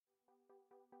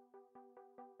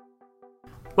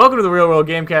Welcome to the Real World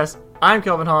Gamecast. I'm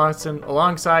Kelvin Hodgson.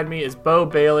 Alongside me is Bo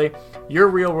Bailey, your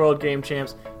Real World Game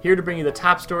Champs, here to bring you the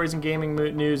top stories in gaming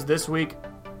news this week.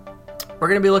 We're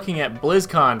going to be looking at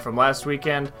Blizzcon from last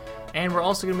weekend, and we're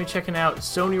also going to be checking out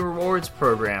Sony Rewards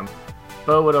program.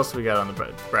 Bo, what else do we got on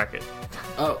the bracket?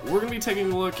 We're going to be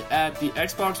taking a look at the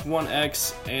Xbox One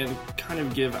X and kind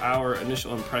of give our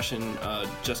initial impression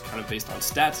just kind of based on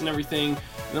stats and everything.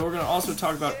 And then we're going to also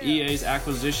talk about EA's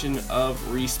acquisition of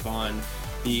Respawn,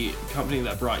 the company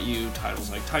that brought you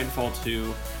titles like Titanfall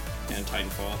 2 and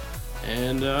Titanfall.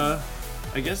 And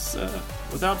I guess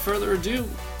without further ado,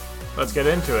 let's get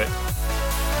into it.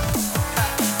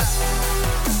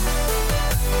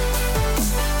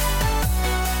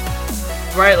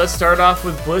 Right, let's start off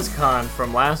with BlizzCon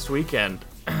from last weekend.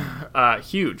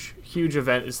 Huge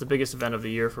event. It's the biggest event of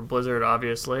the year for Blizzard,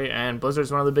 obviously, and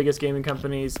Blizzard's one of the biggest gaming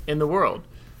companies in the world.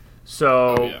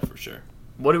 So, oh, yeah, for sure.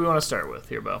 What do we want to start with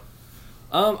here, Bo?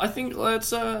 I think let's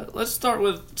start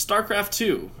with StarCraft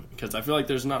 2, because I feel like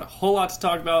there's not a whole lot to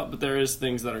talk about, but there is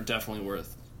things that are definitely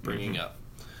worth bringing up.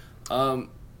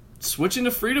 Switching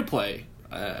to free-to-play.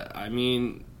 I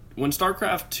mean, when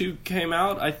StarCraft 2 came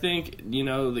out, I think,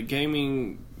 the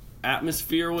gaming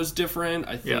atmosphere was different.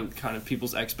 I think kind of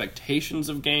people's expectations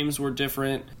of games were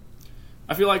different.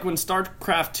 I feel like when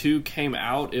StarCraft 2 came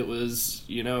out, it was,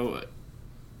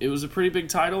 it was a pretty big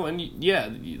title, and yeah,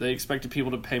 they expected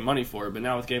people to pay money for it, but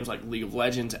now with games like League of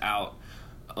Legends out,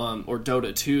 or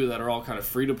Dota 2 that are all kind of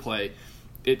free-to-play,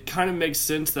 it kind of makes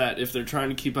sense that if they're trying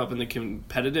to keep up in the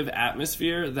competitive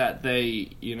atmosphere, that they,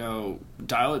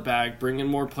 dial it back, bring in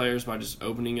more players by just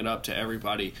opening it up to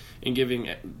everybody and giving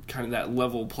kind of that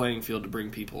level playing field to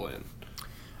bring people in.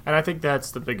 And I think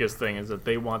that's the biggest thing, is that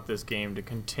they want this game to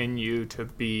continue to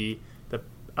be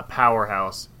a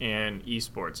powerhouse in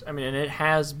esports. I mean, and it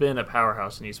has been a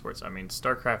powerhouse in esports. I mean,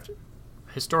 StarCraft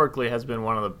historically has been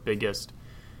one of the biggest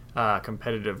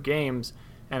competitive games,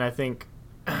 and I think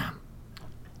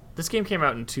this game came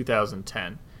out in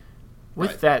 2010.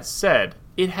 With that said,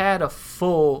 it had a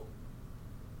full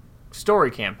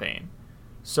story campaign.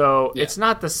 So it's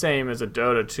not the same as a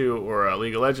Dota 2 or a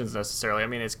League of Legends necessarily. I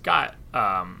mean, it's got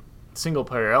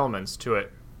single-player elements to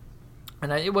it.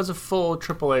 And it was a full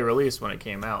AAA release when it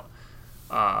came out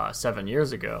 7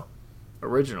 years ago,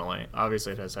 originally.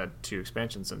 Obviously, it has had 2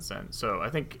 expansions since then. So I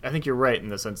think you're right in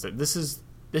the sense that this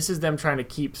is them trying to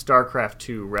keep StarCraft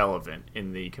 2 relevant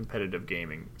in the competitive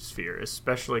gaming sphere,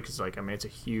 especially because, it's a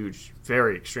huge,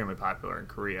 very extremely popular in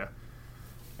Korea,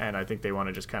 and I think they want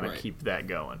to just kind of keep that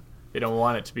going. They don't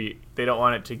want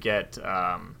it to get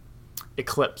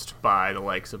eclipsed by the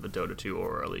likes of a Dota 2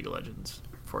 or a League of Legends,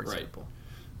 for example. Right.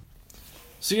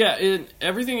 So yeah,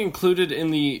 everything included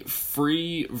in the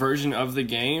free version of the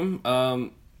game.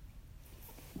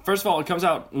 First of all, it comes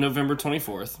out November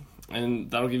 24th, and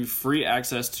that'll give you free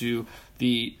access to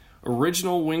the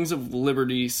original Wings of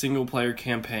Liberty single-player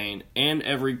campaign and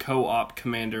every co-op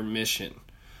commander mission.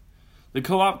 The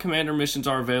co-op commander missions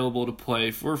are available to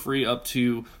play for free up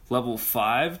to level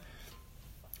 5,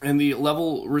 and the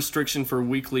level restriction for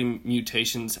weekly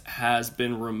mutations has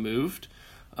been removed.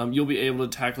 You'll be able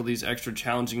to tackle these extra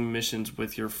challenging missions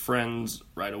with your friends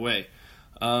right away.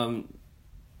 And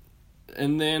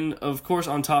then, of course,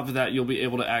 on top of that, you'll be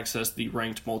able to access the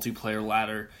ranked multiplayer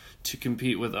ladder to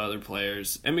compete with other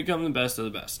players and become the best of the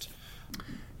best.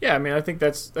 Yeah, I mean, I think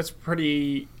that's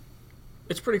pretty...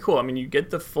 It's pretty cool. I mean, you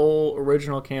get the full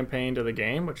original campaign to the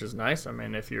game, which is nice. I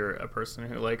mean, if you're a person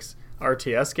who likes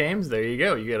RTS games, there you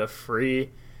go. You get a free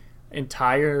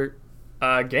entire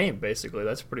game, basically.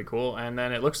 That's pretty cool. And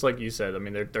then it looks like you said, I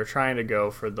mean, they're trying to go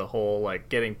for the whole,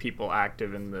 getting people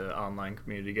active in the online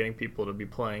community, getting people to be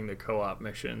playing the co-op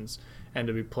missions and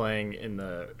to be playing in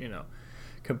the,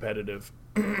 competitive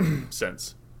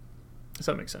sense. Does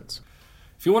that make sense?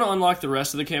 If you want to unlock the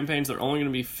rest of the campaigns, they're only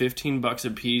going to be $15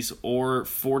 a piece or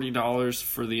 $40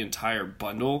 for the entire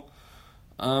bundle.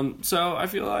 So I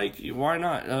feel like, why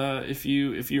not? If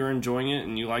you're enjoying it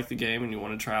and you like the game and you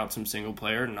want to try out some single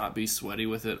player and not be sweaty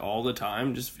with it all the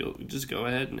time, just go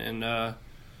ahead and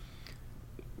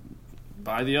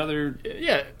buy the other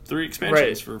 3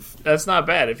 expansions. Right. That's not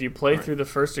bad. If you play through the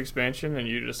first expansion and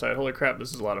you decide, holy crap,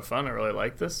 this is a lot of fun, I really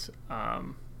like this,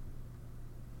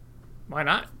 why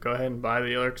not? Go ahead and buy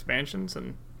the other expansions.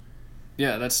 And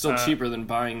yeah, that's still cheaper than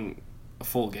buying a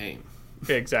full game.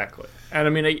 Exactly. And I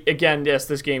mean, again, yes,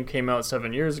 this game came out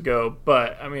 7 years ago,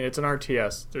 but I mean, it's an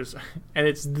RTS. And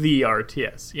it's the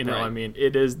RTS. Right. I mean,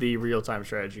 it is the real-time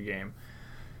strategy game.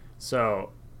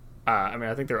 So, I mean,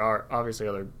 I think there are obviously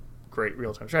other great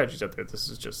real-time strategies out there. This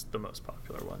is just the most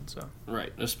popular one. So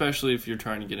right, especially if you're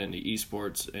trying to get into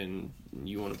esports and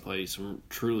you want to play some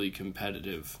truly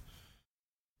competitive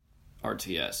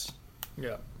RTS.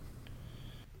 Yeah.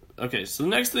 Okay, so the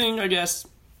next thing, I guess,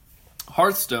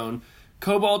 Hearthstone,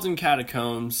 Kobolds and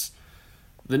Catacombs,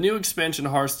 the new expansion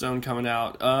of Hearthstone coming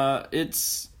out.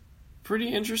 It's pretty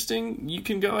interesting. You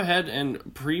can go ahead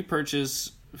and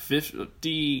pre-purchase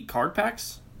 50 card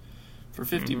packs for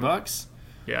 $50.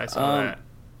 Yeah, I saw that.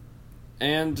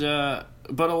 And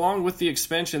but along with the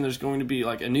expansion, there's going to be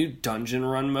like a new dungeon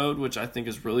run mode, which I think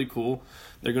is really cool.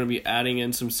 They're going to be adding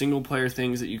in some single player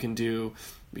things that you can do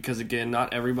because, again,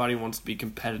 not everybody wants to be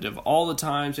competitive all the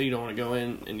time, so you don't want to go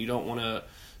in and you don't want to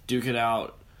duke it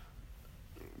out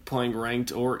playing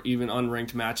ranked or even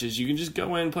unranked matches. You can just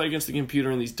go in, play against the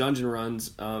computer in these dungeon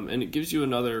runs, and it gives you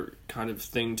another kind of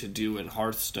thing to do in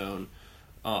Hearthstone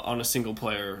on a single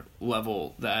player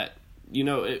level that, you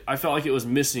know, I felt like it was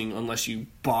missing unless you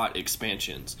bought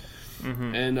expansions.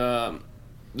 Mm-hmm. And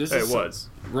this is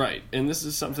right, and this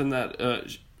is something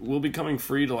that will be coming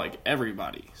free to like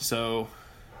everybody. So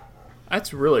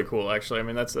that's really cool, actually. I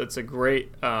mean, that's a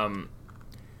great.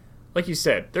 Like you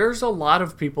said, there's a lot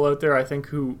of people out there, I think,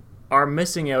 who are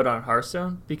missing out on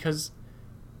Hearthstone because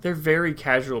they're very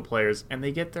casual players and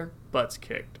they get their butts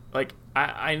kicked. Like,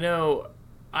 I know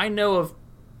of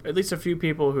at least a few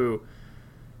people who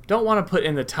don't want to put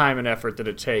in the time and effort that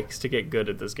it takes to get good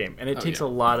at this game. And it takes a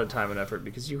lot of time and effort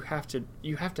because you have to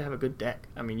have a good deck.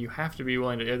 I mean, you have to be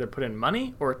willing to either put in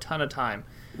money or a ton of time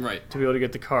to be able to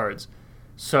get the cards.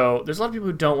 So there's a lot of people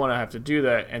who don't want to have to do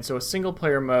that. And so a single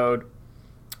player mode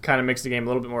kind of makes the game a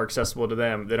little bit more accessible to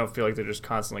them. They don't feel like they're just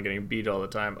constantly getting beat all the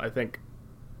time. I think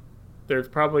there's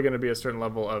probably going to be a certain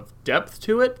level of depth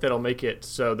to it that'll make it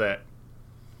so that,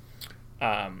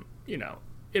 you know,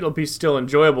 it'll be still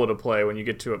enjoyable to play when you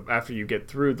get to it after you get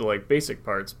through the like basic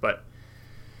parts. But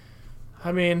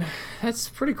I mean, that's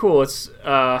pretty cool. It's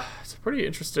a pretty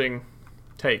interesting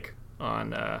take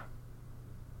on,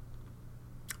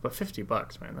 but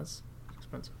 $50, man, that's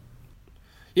expensive.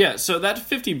 Yeah, so that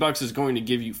 $50 is going to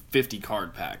give you 50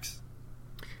 card packs.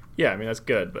 Yeah, I mean, that's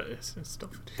good, but it's still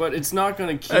 50. But it's not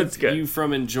going to keep you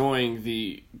from enjoying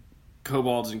the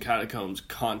Kobolds and Catacombs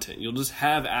content. You'll just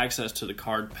have access to the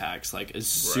card packs like as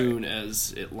soon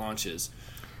as it launches.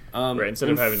 Right, instead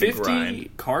of having 50 to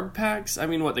grind. Card packs, I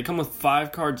mean, they come with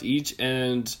 5 cards each,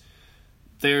 and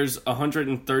there's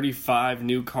 135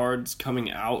 new cards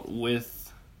coming out with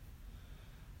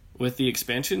the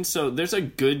expansion, so there's a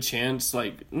good chance,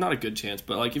 like, not a good chance,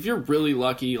 but, like, if you're really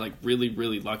lucky, like, really,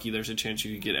 really lucky, there's a chance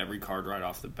you could get every card right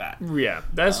off the bat. Yeah,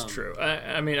 that's true.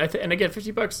 I mean, and again,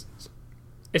 $50,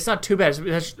 it's not too bad.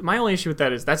 My only issue with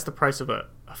that is that's the price of a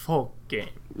full game,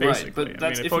 basically. Right, but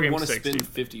that's if you want to spend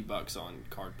 $50 on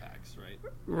card packs, right?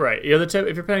 Right. You're the type,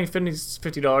 if you're paying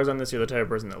 $50 on this, you're the type of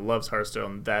person that loves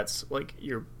Hearthstone. That's, like,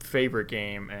 your favorite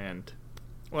game, and...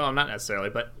 Well, not necessarily,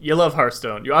 but you love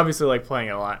Hearthstone. You obviously like playing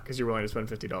it a lot because you're willing to spend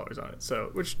 $50 on it. So,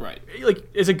 which like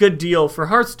is a good deal for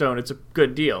Hearthstone. It's a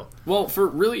good deal. Well, for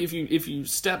really, if you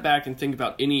step back and think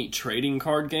about any trading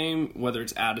card game, whether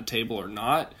it's at a table or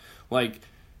not, like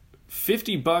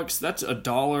 $50, that's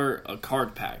 $1 a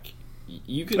card pack.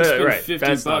 You can spend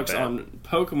 $50 on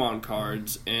Pokemon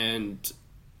cards and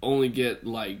only get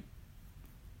like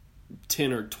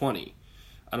 10 or 20.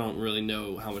 I don't really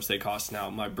know how much they cost now.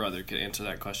 My brother could answer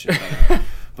that question better.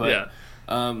 But, yeah.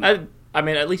 I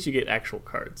mean, at least you get actual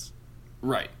cards.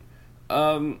 Right.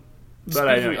 But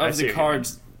speaking of the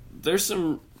cards, there's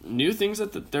some new things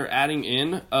that they're adding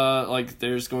in. Like,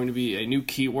 there's going to be a new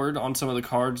keyword on some of the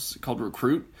cards called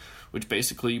Recruit, which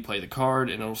basically you play the card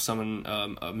and it'll summon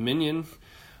a minion.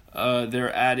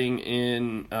 They're adding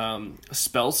in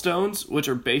spell stones, which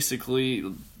are basically,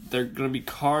 they're going to be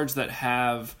cards that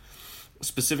have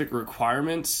specific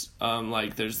requirements.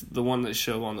 Like there's the one that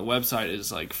show on the website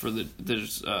is like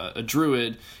there's a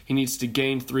druid. He needs to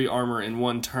gain 3 armor in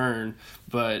 1 turn,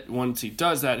 but once he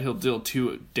does that, he'll deal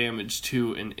 2 damage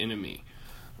to an enemy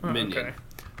minion. Okay.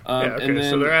 And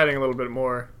then, so they're adding a little bit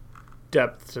more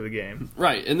depth to the game.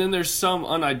 Right, and then there's some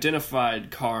unidentified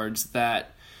cards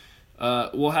that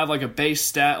will have like a base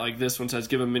stat, like this one says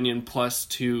give a minion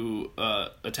 +2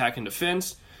 attack and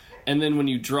defense. And then when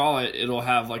you draw it, it'll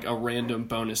have like a random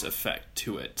bonus effect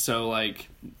to it. So like,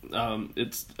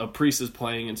 it's a priest is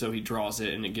playing, and so he draws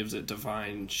it, and it gives it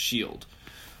Divine Shield,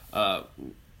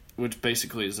 which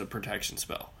basically is a protection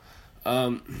spell.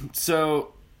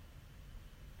 So,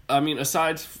 I mean,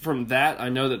 aside from that, I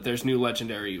know that there's new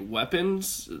legendary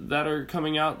weapons that are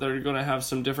coming out that are going to have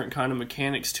some different kind of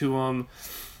mechanics to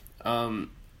them.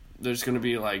 There's going to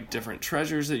be like different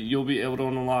treasures that you'll be able to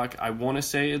unlock. I want to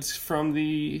say it's from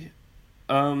the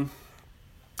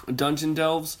dungeon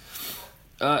delves.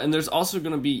 And there's also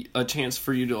going to be a chance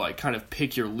for you to like kind of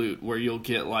pick your loot, where you'll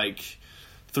get like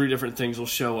 3 different things will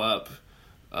show up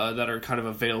that are kind of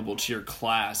available to your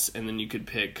class, and then you could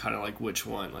pick kind of like which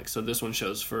one. Like, so this one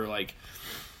shows for like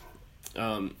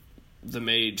the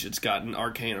mage, it's got an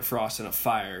arcane, a frost, and a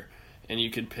fire, and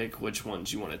you could pick which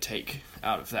ones you want to take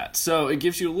out of that. So it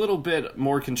gives you a little bit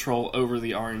more control over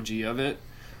the RNG of it.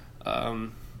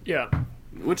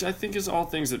 Which I think is all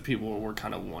things that people were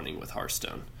kind of wanting with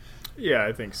Hearthstone. Yeah,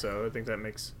 I think so. I think that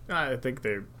makes... I think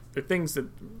they're things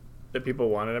that people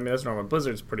wanted. I mean, that's normal.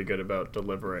 Blizzard's pretty good about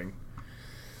delivering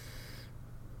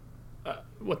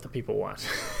what the people want.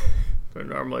 They're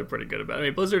normally pretty good about it. I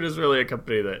mean, Blizzard is really a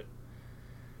company that...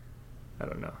 I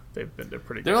don't know. They're pretty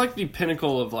good. They're like the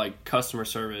pinnacle of like customer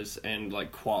service and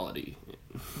like quality.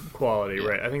 Quality, yeah.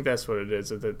 Right. I think that's what it is.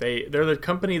 That they're the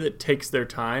company that takes their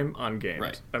time on games.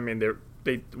 Right. I mean,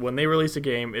 when they release a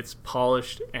game, it's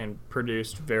polished and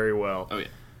produced very well. Oh, yeah.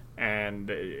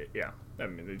 And, I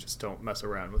mean, they just don't mess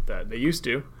around with that. They used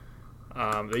to.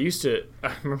 I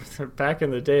remember back in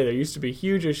the day, there used to be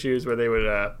huge issues where they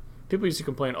would, people used to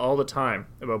complain all the time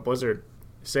about Blizzard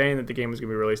saying that the game was going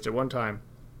to be released at one time,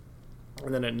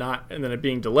 and then it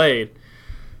being delayed,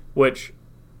 which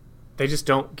they just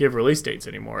don't give release dates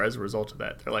anymore as a result of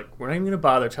that. They're like, we're not even going to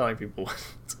bother telling people.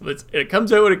 So it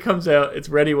comes out when it comes out. It's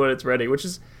ready when it's ready, which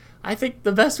is, I think,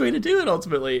 the best way to do it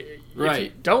ultimately.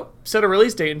 Right. Don't set a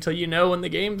release date until you know when the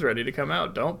game's ready to come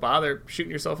out. Don't bother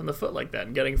shooting yourself in the foot like that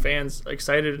and getting fans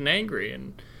excited and angry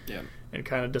and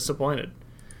kind of disappointed.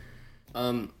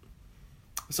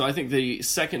 So I think the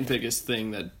second biggest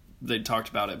thing that they talked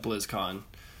about at BlizzCon,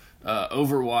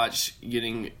 Overwatch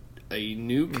getting a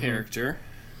new character.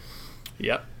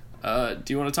 Yep.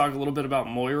 Do you want to talk a little bit about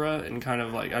Moira and kind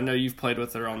of like, I know you've played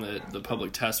with her on the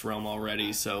public test realm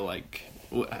already, so like,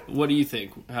 what do you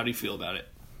think? How do you feel about it?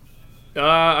 So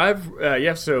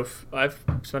I've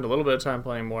spent a little bit of time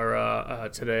playing Moira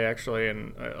today actually,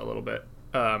 and a little bit.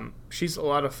 She's a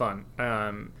lot of fun.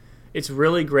 It's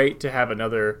really great to have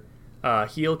another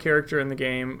heal character in the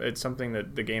game. It's something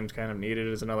that the game's kind of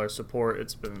needed as another support.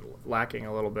 It's been lacking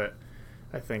a little bit.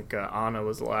 I think Ana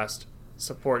was the last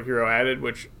support hero added,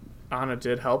 which Ana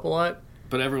did help a lot.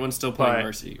 But everyone's still playing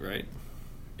Mercy, right?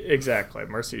 Exactly.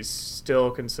 Mercy's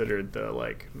still considered the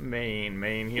like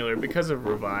main healer because of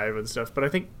revive and stuff. But I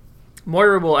think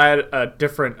Moira will add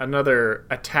another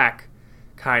attack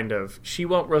kind of. She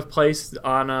won't replace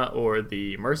Ana or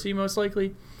the Mercy most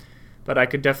likely, but I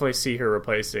could definitely see her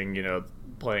replacing,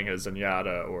 playing as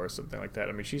Zenyatta or something like that.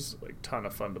 I mean, she's like a ton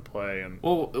of fun to play. And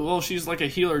well, she's like a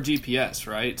healer DPS,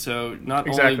 right? So not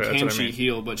exactly, only can she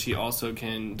heal, but she also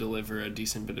can deliver a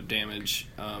decent bit of damage.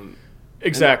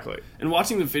 Exactly. And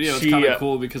watching the video, it's kind of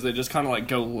cool because they just kind of like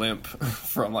go limp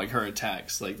from like her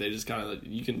attacks. Like they just kind of,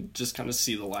 you can just kind of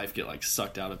see the life get like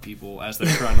sucked out of people as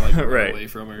they're trying to like run away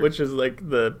from her. Which is like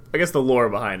I guess the lore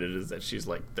behind it is that she's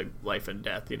like the life and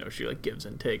death. She like gives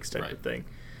and takes type of thing.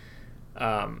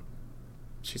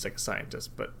 She's like a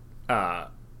scientist, but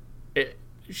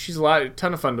she's a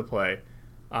ton of fun to play.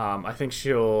 I think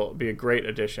she'll be a great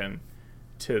addition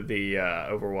to the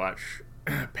Overwatch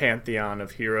pantheon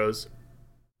of heroes.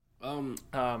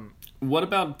 What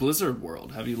about Blizzard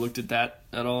World? Have you looked at that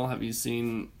at all? Have you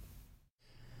seen?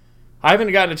 I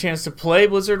haven't gotten a chance to play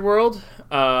Blizzard World,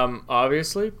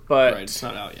 obviously, but right, it's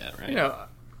not out yet, right?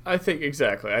 I think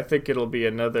exactly. I think it'll be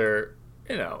another.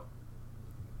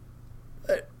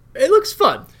 It looks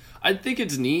fun. I think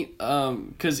it's neat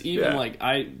because even like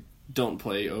I don't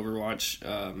play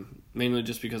Overwatch. Mainly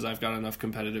just because I've got enough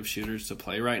competitive shooters to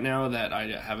play right now that I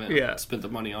haven't spent the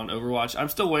money on Overwatch. I'm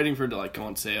still waiting for it to like go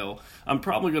on sale. I'm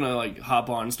probably gonna like hop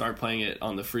on and start playing it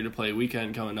on the free to play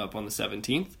weekend coming up on the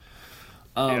 17th.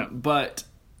 But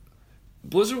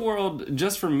Blizzard World,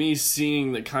 just for me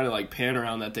seeing the kind of like pan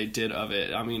around that they did of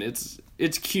it, I mean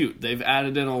it's cute. They've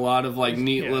added in a lot of like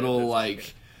neat little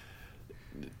like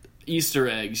Easter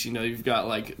eggs. You've got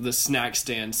like the snack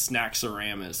stand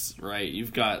Snacksaramus, right?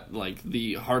 You've got like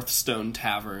the Hearthstone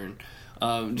Tavern,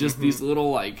 just these little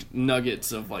like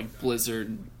nuggets of like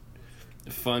Blizzard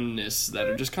funness that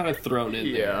are just kind of thrown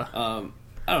in there. I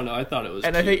don't know, I thought it was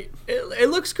cute. I think it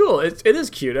looks cool. It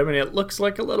is cute. I mean, it looks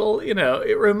like a little,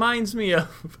 it reminds me of,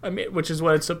 which is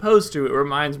what it's supposed to. It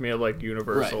reminds me of like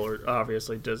Universal or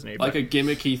obviously Disney. Like a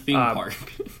gimmicky theme park.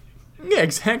 Yeah,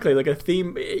 exactly. Like a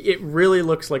theme. It really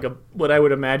looks like what I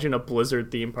would imagine a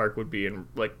Blizzard theme park would be in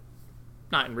like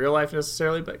not in real life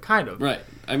necessarily, but kind of. Right.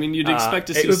 I mean, you'd expect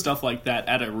to see stuff like that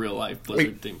at a real life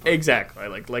Blizzard theme park. Exactly.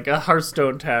 Like a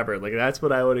Hearthstone Tavern. Like, that's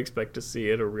what I would expect to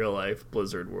see at a real life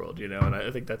Blizzard world, you know, and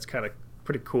I think that's kind of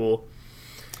pretty cool.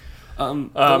 The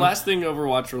last thing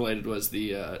Overwatch related was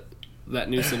the that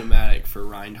new cinematic for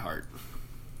Reinhardt.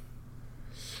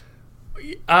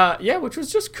 Yeah, which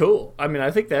was just cool. I mean,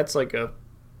 I think that's like a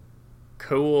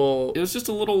cool... It was just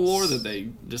a little lore that they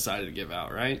decided to give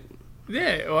out, right?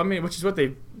 Yeah, well, I mean, which is what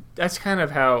they... That's kind of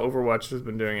how Overwatch has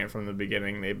been doing it from the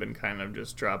beginning. They've been kind of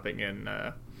just dropping in...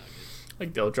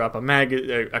 like, they'll drop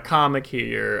a comic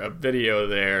here, a video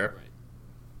there. Right.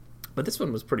 But this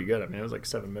one was pretty good. I mean, it was like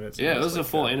 7 minutes. Yeah, it was like a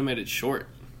full animated short.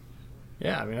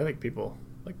 Yeah, I mean, I think people...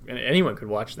 Like, anyone could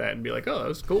watch that and be like, oh, that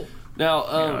was cool. Now,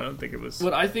 I don't think it was...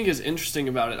 What I think is interesting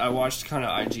about it, I watched kind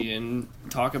of IGN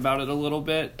talk about it a little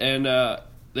bit, and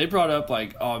they brought up,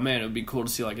 like, oh, man, it would be cool to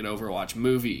see, like, an Overwatch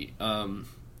movie.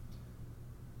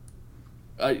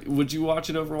 Would you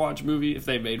watch an Overwatch movie if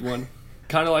they made one?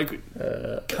 Kind of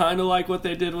like what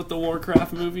they did with the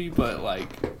Warcraft movie, but, like,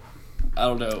 I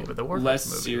don't know, less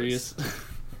serious.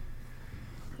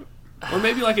 Or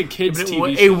maybe like a kids'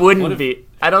 TV show. It wouldn't be.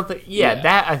 I don't think. Yeah,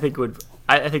 that I think would.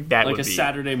 I think that like would a be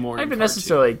Saturday morning. Not even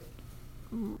necessarily.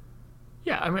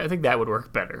 Yeah, I mean, I think that would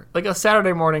work better. Like a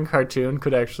Saturday morning cartoon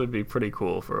could actually be pretty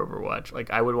cool for Overwatch. Like,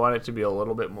 I would want it to be a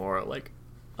little bit more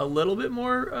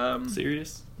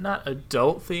serious, not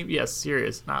adult theme. Yes,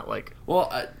 serious, not like.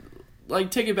 Well, like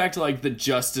take it back to like the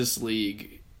Justice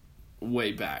League.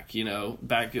 Way back, you know,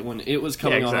 back when it was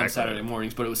coming on Saturday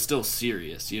mornings, but it was still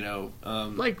serious, you know.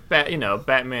 Like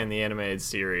Batman the animated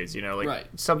series, you know, like right,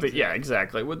 something. exactly. Yeah,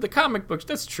 exactly. With the comic books,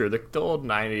 that's true. The old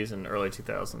 '90s and early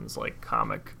 2000s like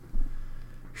comic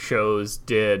shows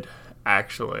did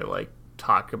actually like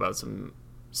talk about some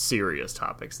serious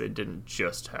topics. They didn't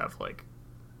just have like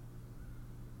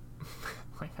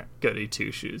like goody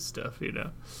two shoes stuff, you know.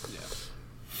 Yeah.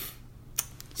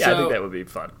 Yeah, so, I think that would be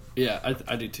fun. Yeah,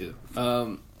 I do too.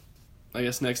 I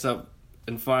guess next up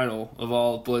and final of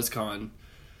all BlizzCon,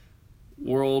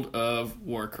 World of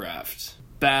Warcraft.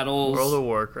 Battles World of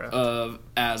Warcraft of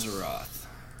Azeroth.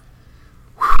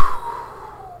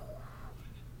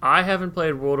 I haven't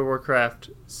played World of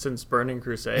Warcraft since Burning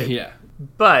Crusade. Yeah.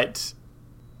 But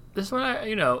this one,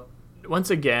 once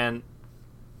again,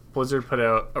 Blizzard put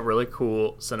out a really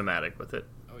cool cinematic with it,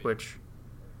 which...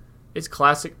 It's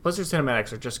classic. Blizzard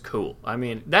cinematics are just cool. I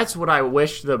mean, that's what I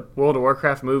wish the World of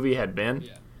Warcraft movie had been,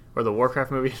 or the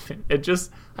Warcraft movie had been.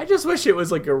 I just wish it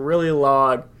was like a really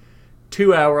long,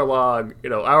 2 hour long,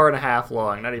 hour and a half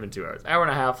long, not even 2 hours, hour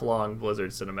and a half long Blizzard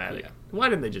cinematic. Yeah. Why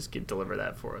didn't they just deliver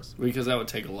that for us? Because that would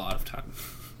take a lot of time.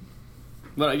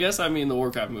 But I guess, the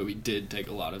Warcraft movie did take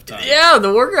a lot of time. Yeah,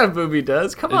 the Warcraft movie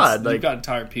does. Come on. You've got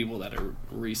tired people that are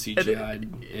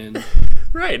re-CGI'd in.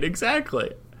 Right,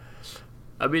 exactly.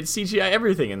 I mean, CGI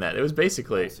everything in that. It was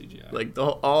basically like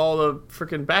all the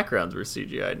freaking backgrounds were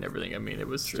CGI and everything. I mean, it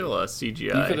was still a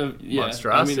CGI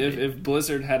monstrosity. I mean, if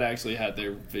Blizzard had actually had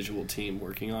their visual team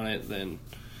working on it, then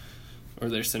or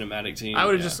their cinematic team, I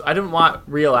would have I didn't want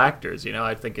real actors.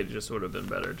 I think it just would have been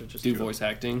better to just do voice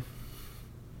acting.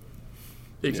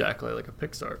 Exactly, like a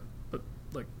Pixar, but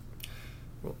like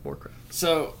World of Warcraft.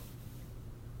 So.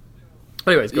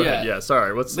 Anyways, go ahead. Yeah,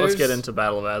 sorry. Let's get into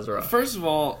Battle of Azeroth. First of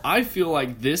all, I feel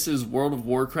like this is World of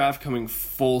Warcraft coming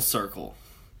full circle.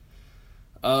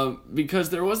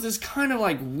 Because there was this kind of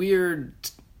like weird...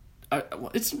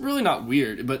 it's really not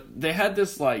weird, but they had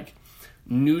this like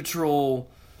neutral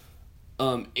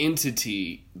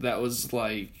entity that was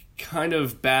like kind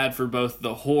of bad for both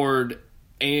the Horde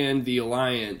and the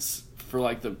Alliance for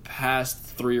like the past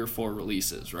 3 or 4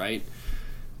 releases, right?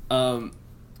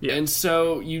 Yeah. And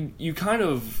so you kind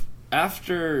of,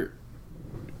 after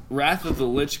Wrath of the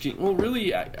Lich King, well,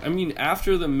 really,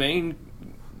 after the main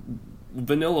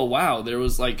vanilla WoW, there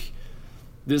was like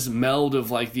this meld of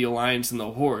like the Alliance and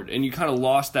the Horde, and you kind of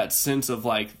lost that sense of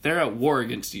like they're at war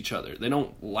against each other. They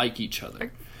don't like each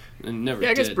other, and never.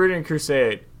 Yeah, I guess Burning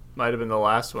Crusade might have been the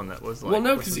last one that was like. Well,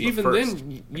 no, because even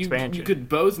then you could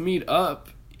both meet up.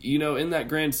 In that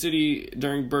Grand City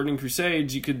during Burning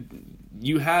Crusades,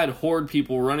 you had Horde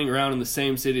people running around in the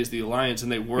same city as the Alliance,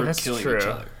 and they weren't killing each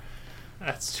other.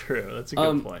 That's true. That's a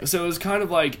good point. So it was kind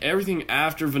of like everything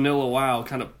after Vanilla WoW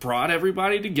kind of brought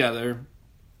everybody together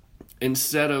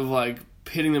instead of like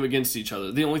pitting them against each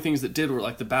other. The only things that did were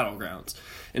like the battlegrounds.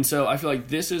 And so I feel like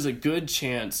this is a good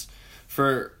chance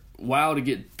for WoW to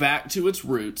get back to its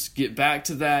roots, get back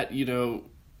to that,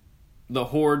 the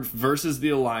Horde versus the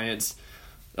Alliance,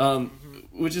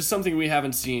 which is something we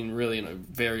haven't seen really in a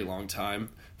very long time.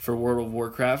 for World of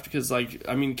Warcraft, because like,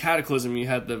 I mean, Cataclysm, you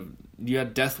had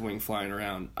Deathwing flying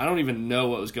around. I don't even know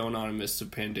what was going on in Mists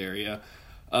of Pandaria,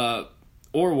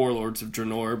 or Warlords of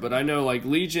Draenor, but I know like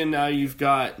Legion, now you've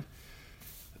got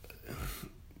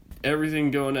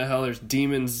everything going to hell. There's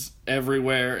demons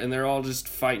everywhere, and they're all just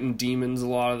fighting demons a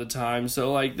lot of the time.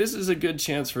 So like, this is a good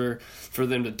chance for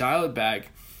them to dial it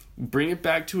back, bring it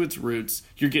back to its roots.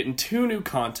 You're getting 2 new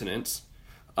continents,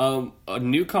 a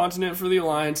new continent for the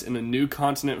Alliance and a new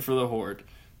continent for the Horde.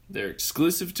 They're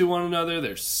exclusive to one another.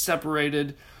 They're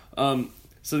separated.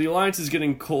 So the Alliance is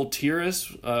getting Kul Tiras,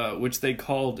 which they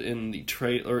called in the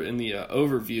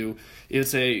overview,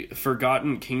 it's a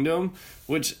Forgotten Kingdom,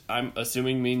 which I'm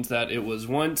assuming means that it was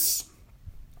once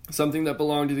something that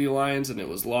belonged to the Alliance and it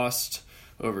was lost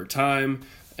over time.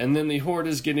 And then the Horde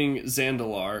is getting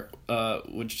Zandalar,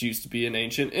 which used to be an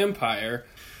ancient empire.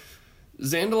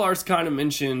 Zandalar's kind of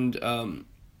mentioned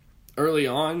early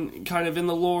on, kind of in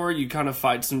the lore. You kind of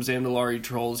fight some Zandalari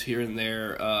trolls here and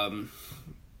there,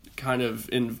 kind of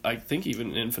in, I think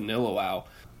even in Vanilla WoW.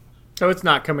 So it's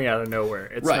not coming out of nowhere.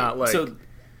 It's right. not like so,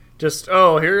 just,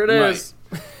 oh, here it is.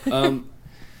 Right.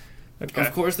 Okay.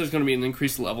 Of course, there's going to be an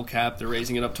increased level cap. They're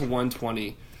raising it up to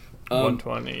 120.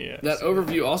 120, yes. That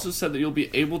overview also said that you'll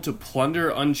be able to plunder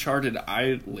uncharted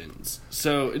islands.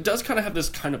 So it does kind of have this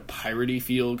kind of piratey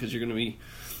feel, because you're going to be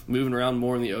moving around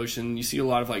more in the ocean. You see a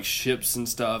lot of like ships and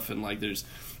stuff, and like there's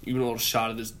even a little shot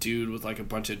of this dude with like a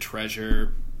bunch of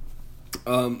treasure.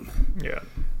 Yeah.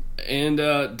 And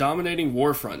dominating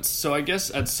war fronts. So I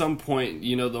guess at some point,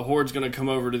 you know, the Horde's going to come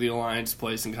over to the Alliance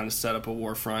place and kind of set up a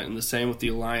war front, and the same with the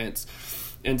Alliance.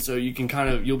 And so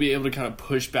you'll be able to kind of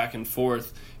push back and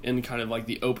forth in kind of like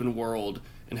the open world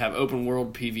and have open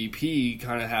world PvP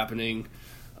kind of happening.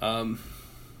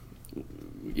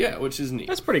 Yeah, which is neat.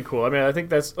 That's pretty cool. I mean, I think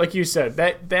that's, like you said,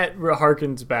 that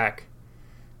harkens back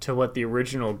to what the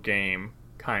original game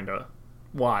kind of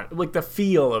wanted. Like the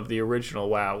feel of the original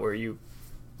WoW, where you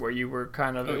were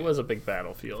kind of, it was a big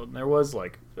battlefield, and there was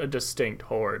like a distinct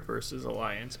Horde versus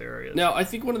Alliance areas. Now, I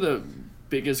think one of the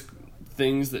biggest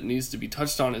things that needs to be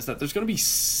touched on is that there's going to be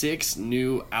 6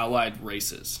 new allied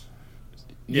races.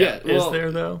 Yeah, is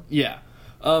there though? Yeah.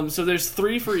 So there's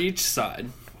 3 for each side,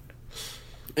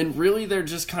 and really they're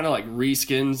just kind of like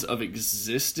reskins of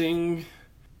existing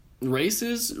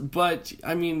races. But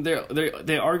I mean,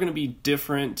 they are going to be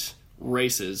different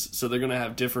races, so they're going to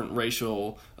have different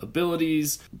racial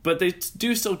abilities, but they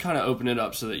do still kind of open it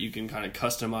up so that you can kind of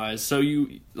customize. So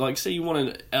you, like, say you want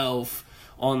an elf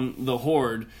on the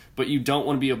Horde, but you don't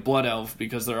want to be a blood elf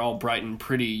because they're all bright and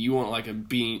pretty. You want like a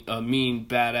mean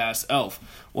badass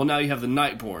elf. Well, now you have the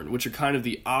Nightborn, which are kind of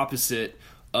the opposite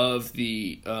of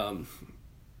the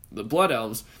blood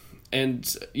elves.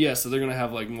 And yeah, so they're going to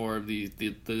have like more of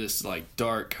this like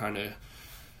dark kind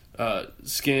of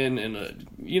skin and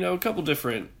a couple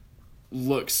different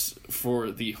looks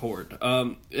for the Horde,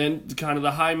 and kind of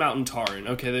the High Mountain Tauren.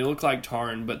 Okay, they look like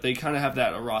Tauren, but they kind of have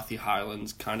that Arathi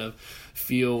Highlands kind of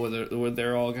feel where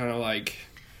they're all kind of like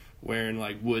wearing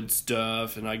like wood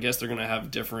stuff, and I guess they're gonna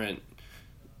have different.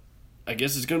 I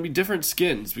guess it's gonna be different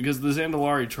skins, because the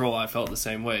Zandalari troll, I felt the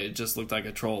same way. It just looked like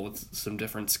a troll with some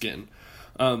different skin.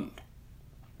 But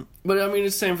I mean,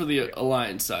 it's the same for the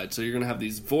Alliance side. So you're gonna have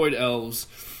these Void Elves,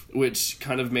 which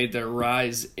kind of made their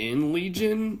rise in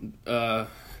Legion. They're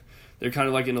kind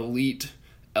of like an elite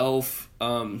elf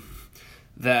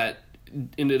that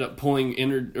ended up pulling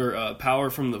power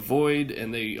from the Void,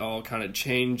 and they all kind of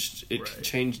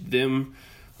changed them.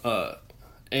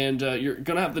 And you're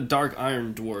going to have the Dark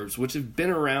Iron Dwarves, which have been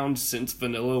around since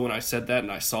Vanilla. When I said that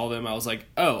and I saw them, I was like,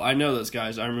 oh, I know those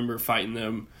guys. I remember fighting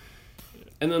them.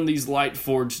 And then these Light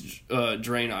Forged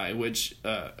Draenei, which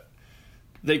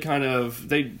they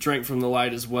drank from the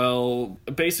light as well.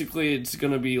 Basically, it's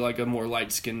going to be like a more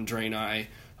light-skinned Draenei.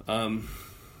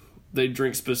 They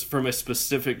drink from a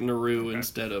specific Naru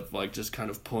instead of like just kind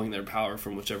of pulling their power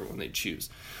from whichever one they choose.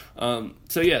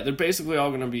 So yeah, they're basically all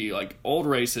going to be like old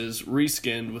races,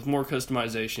 reskinned with more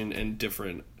customization and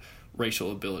different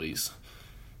racial abilities.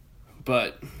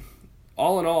 But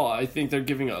all in all, I think they're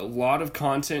giving a lot of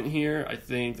content here. I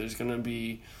think there's going to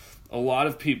be a lot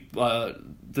of people,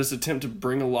 this attempt to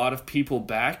bring a lot of people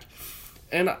back.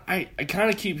 And I kind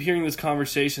of keep hearing this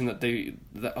conversation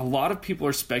that a lot of people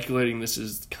are speculating this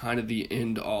is kind of the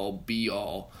end-all,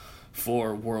 be-all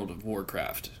for World of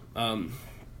Warcraft.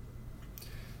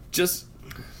 Just,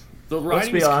 the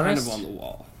writing's kind of on the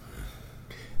wall.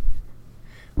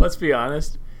 Let's be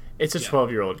honest, it's a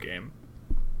 12-year-old game.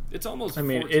 It's almost. I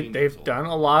mean, they've done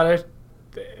a lot of,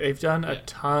 they've done a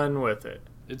ton with it.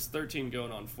 It's 13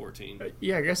 going on 14.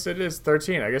 Yeah, I guess it is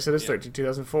 13. I guess it is Yeah. 13.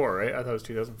 2004, right? I thought it was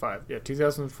 2005. Yeah,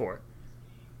 2004.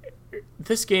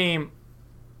 This game,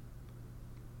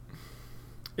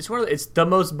 it's the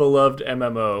most beloved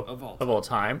MMO of all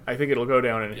time. I think it'll go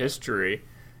down in history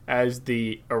as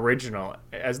the original,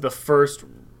 as the first.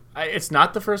 It's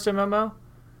not the first MMO,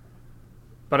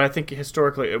 but I think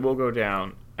historically it will go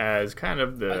down as kind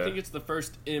of the. I think it's the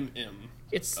first of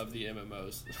the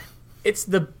MMOs. It's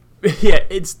the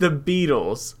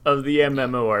Beatles of the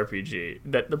MMORPG.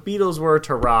 That the Beatles were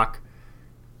to rock,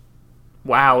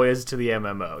 WoW is to the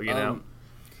MMO, you know?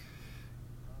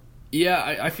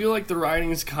 Yeah, I feel like the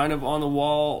writing is kind of on the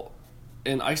wall,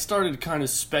 and I started kind of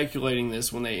speculating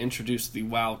this when they introduced the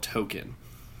WoW token.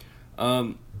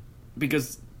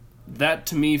 Because that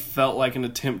to me felt like an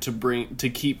attempt to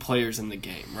keep players in the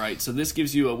game, right? So this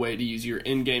gives you a way to use your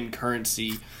in-game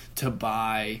currency to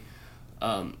buy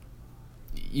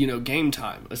game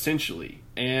time, essentially.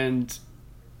 And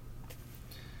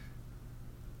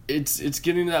it's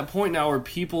getting to that point now where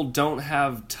people don't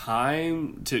have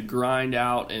time to grind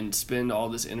out and spend all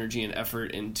this energy and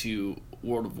effort into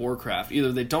World of Warcraft.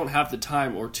 Either they don't have the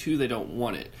time, or two, they don't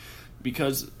want it.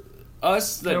 Because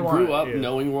us that grew up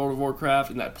knowing World of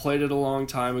Warcraft and that played it a long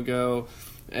time ago,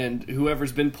 and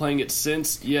whoever's been playing it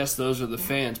since, yes, those are the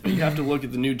fans. But you have to look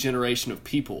at the new generation of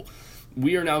people.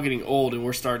 We are now getting old, and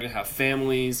we're starting to have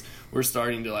families. We're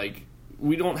starting to,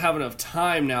 we don't have enough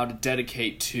time now to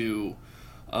dedicate to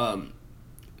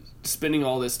spending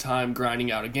all this time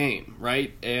grinding out a game,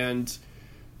 right? And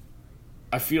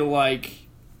I feel like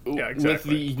with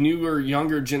the newer,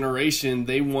 younger generation,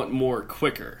 they want more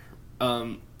quicker.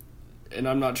 And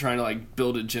I'm not trying to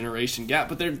build a generation gap,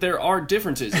 but there are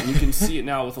differences, and you can see it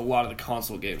now with a lot of the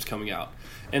console games coming out.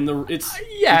 And the reason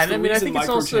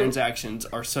microtransactions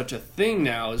are such a thing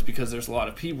now is because there's a lot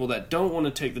of people that don't want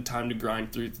to take the time to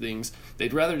grind through things.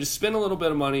 They'd rather just spend a little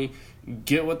bit of money,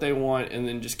 get what they want, and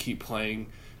then just keep playing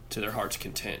to their heart's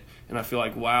content. And I feel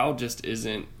like WoW just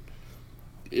isn't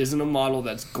a model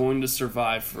that's going to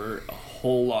survive for a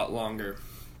whole lot longer.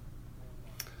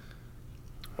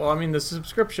 Well, I mean, the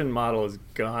subscription model is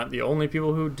gone. The only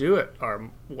people who do it are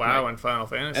WoW and Final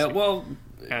Fantasy.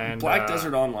 And Black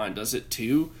Desert Online does it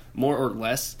too, more or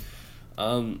less.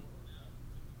 No,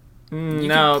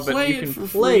 but you can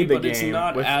play the game. But it's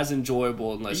not as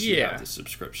enjoyable unless you have the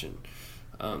subscription.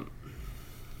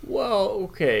 Well,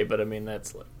 okay, but I mean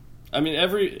that's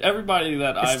everybody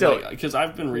that because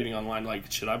I've been reading online,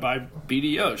 should I buy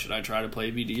BDO? Should I try to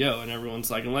play BDO? And everyone's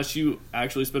like, unless you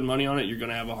actually spend money on it, you're going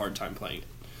to have a hard time playing it.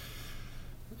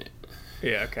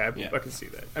 Yeah, okay, I can see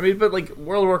that. I mean, but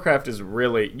World of Warcraft is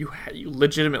really you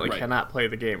legitimately cannot play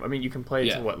the game. I mean, you can play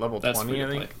to level 20, I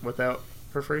think,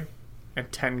 for free,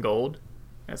 and 10 gold.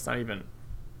 That's not even.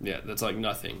 Yeah, that's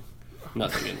nothing.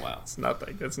 Nothing in WoW. It's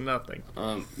nothing. That's nothing.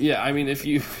 I mean, if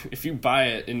you buy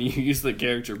it and you use the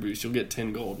character boost, you'll get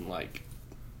 10 gold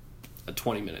in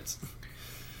 20 minutes.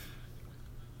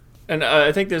 And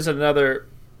I think there's another.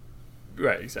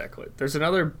 Right, exactly. There's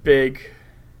another big.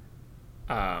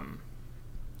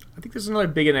 I think there's another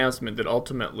big announcement that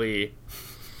ultimately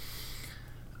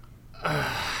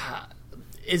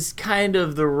is kind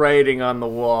of the writing on the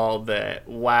wall that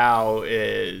WoW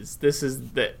is. This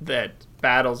is that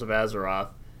Battles of Azeroth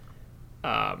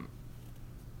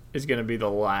is going to be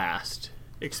the last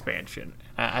expansion.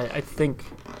 I think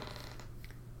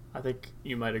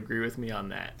you might agree with me on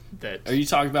that. Are you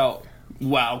talking about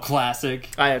WoW Classic?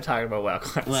 I am talking about WoW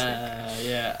Classic.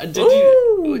 Yeah.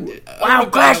 WoW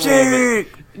Classic!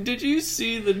 Did you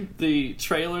see the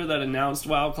trailer that announced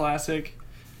WoW Classic?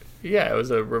 Yeah, it was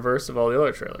a reverse of all the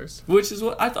other trailers. Which is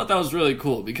what I thought that was really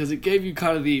cool, because it gave you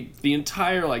kind of the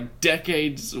entire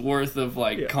decades worth of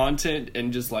content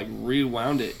and just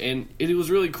rewound it. And it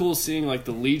was really cool seeing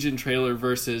the Legion trailer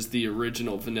versus the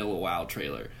original Vanilla WoW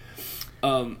trailer.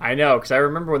 I know, because I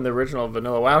remember when the original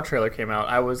Vanilla WoW trailer came out,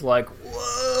 I was like,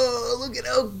 "Whoa, look at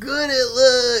how good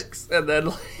it looks!" And then,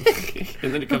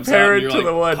 and then it comes compare out it to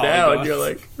the one now, and you're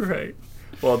like, right.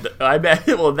 Well, I bet.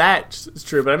 Well, that's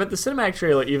true, but I meant the cinematic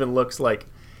trailer even looks like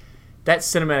that.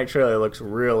 Cinematic trailer looks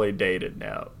really dated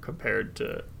now compared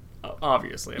to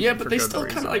obviously. But they still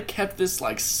kind of kept this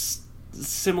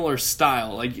similar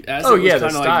style. As it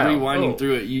was kind of rewinding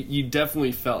through it, you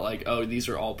definitely felt these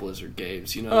are all Blizzard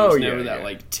games. There's never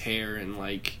that tear and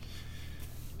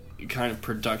kind of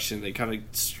production. They kind of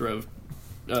strove.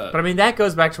 But I mean, that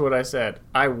goes back to what I said.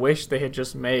 I wish they had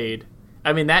just made.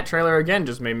 I mean, that trailer again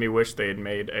just made me wish they had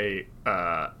made a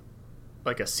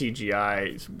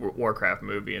CGI Warcraft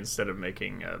movie instead of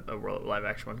making a live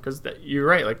action one. Because you're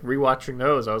right, rewatching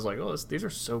those, I was like, oh, these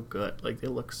are so good. They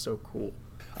look so cool.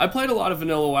 I played a lot of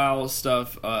Vanilla WoW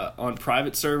stuff on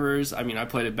private servers. I mean, I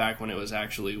played it back when it was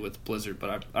actually with Blizzard,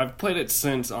 but I've played it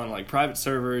since on like private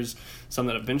servers, some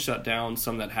that have been shut down,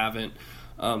 some that haven't.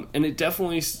 And it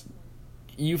definitely,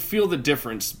 you feel the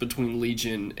difference between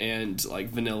Legion and like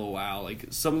Vanilla WoW. Like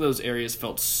some of those areas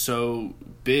felt so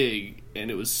big, and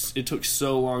it took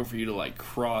so long for you to like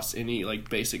cross any like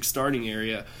basic starting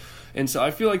area. And so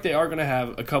I feel like they are going to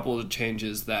have a couple of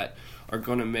changes that are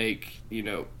going to make, you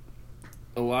know,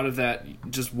 a lot of that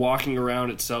just walking around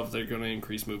itself, they're going to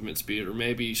increase movement speed or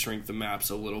maybe shrink the maps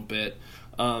a little bit.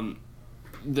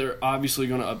 They're obviously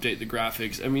going to update the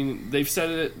graphics. I mean, they've said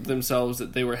it themselves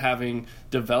that they were having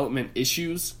development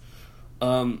issues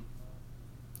kind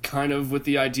of with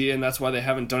the idea, and that's why they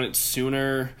haven't done it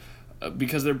sooner,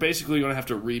 because they're basically going to have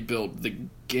to rebuild the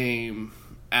game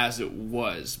as it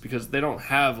was, because they don't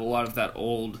have a lot of that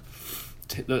old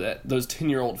those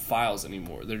 10-year-old files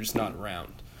anymore. They're just not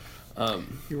around.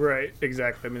 You're right,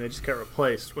 exactly. I mean, they just got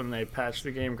replaced when they patched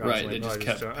the game constantly. Right, they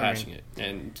just kept patching it.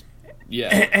 And,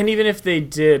 yeah. And even if they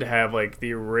did have, like,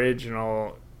 the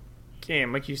original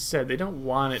game, like you said, they don't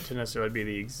want it to necessarily be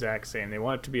the exact same. They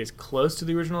want it to be as close to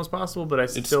the original as possible, but I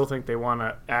still think they want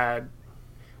to add...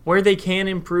 Where they can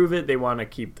improve it, they want to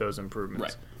keep those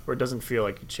improvements. Right. Where it doesn't feel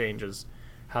like it changes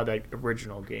how that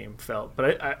original game felt.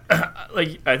 But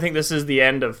I think this is the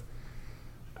end of...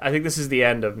 I think this is the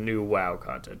end of new WoW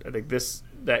content. I think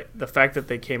that the fact that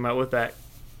they came out with that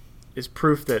is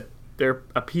proof that they're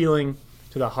appealing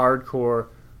to the hardcore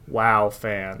WoW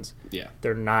fans. Yeah.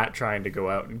 They're not trying to go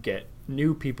out and get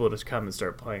new people to come and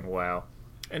start playing WoW.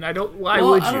 And I don't... Why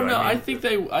would you? I don't know. I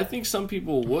mean, I think some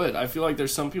people would. I feel like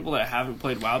there's some people that haven't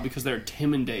played WoW because they're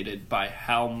intimidated by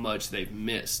how much they've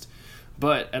missed.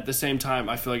 But at the same time,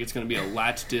 I feel like it's going to be a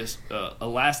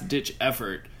last-ditch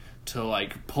effort to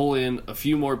like pull in a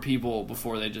few more people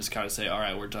before they just kind of say, all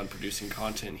right, we're done producing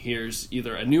content. Here's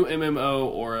either a new MMO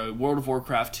or a World of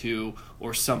Warcraft 2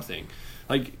 or something.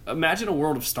 Like, imagine a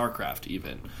World of StarCraft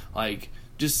even. Like,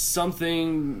 just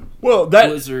something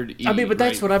Blizzard-y. I mean, but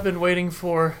that's what I've been waiting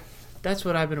for. That's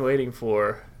what I've been waiting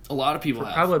for. A lot of people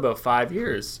have. Probably about 5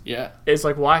 years. Yeah. It's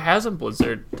like, why hasn't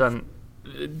Blizzard done...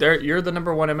 You're the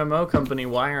number one MMO company.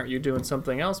 Why aren't you doing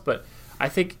something else? But I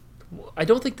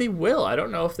don't think they will. I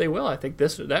don't know if they will. I think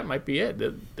that might be it.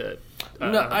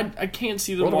 I can't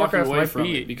see them walking away from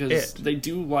it because they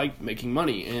do like making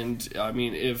money. And, I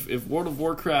mean, if World of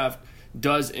Warcraft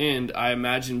does end, I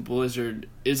imagine Blizzard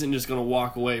isn't just going to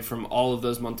walk away from all of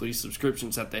those monthly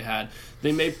subscriptions that they had.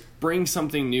 They may bring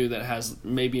something new that has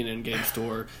maybe an in-game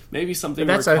store, maybe something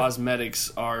where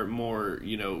cosmetics are more,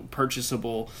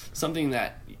 purchasable, something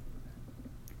that...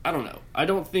 I don't know. I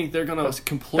don't think they're going to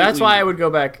completely... That's why I would go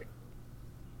back...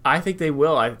 I think they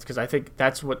will, because I think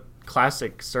that's what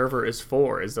Classic Server is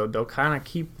for, is they'll kind of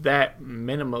keep that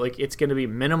minimal. Like, it's going to be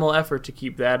minimal effort to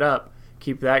keep that up,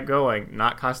 keep that going,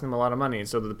 not costing them a lot of money. And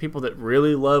so the people that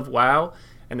really love WoW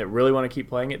and that really want to keep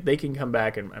playing it, they can come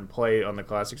back and play on the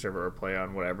Classic Server or play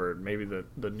on whatever, maybe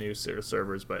the new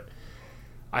servers. But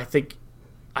I think...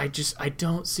 I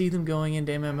don't see them going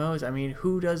into MMOs. I mean,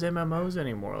 who does MMOs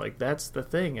anymore? Like, that's the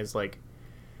thing, is like...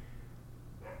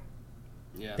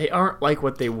 Yeah. They aren't like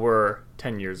what they were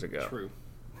 10 years ago. True.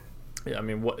 I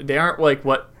mean, they aren't like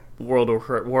what World of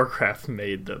Warcraft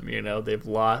made them, They've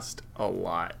lost a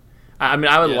lot. I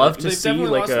mean, I would love to see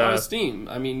like lost a lot of steam.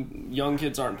 I mean, young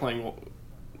kids aren't playing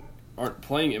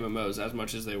MMOs as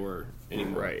much as they were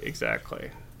anymore. Right,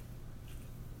 exactly.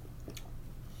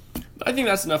 But I think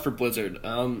that's enough for Blizzard.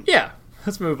 Yeah,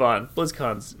 let's move on.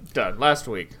 BlizzCon's done. Last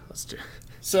week. Let's do...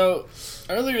 So,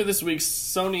 earlier this week,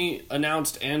 Sony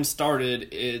announced and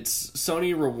started its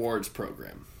Sony Rewards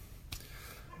program.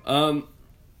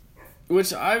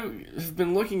 Which I have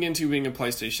been looking into being a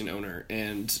PlayStation owner,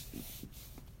 and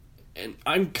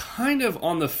I'm kind of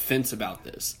on the fence about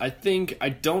this. I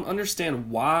don't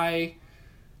understand why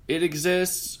it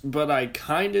exists, but I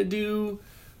kind of do.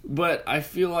 But I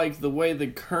feel like the way the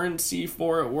currency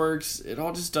for it works, it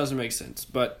all just doesn't make sense.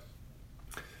 But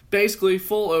basically,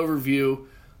 full overview,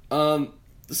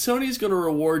 Sony's going to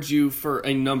reward you for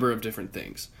a number of different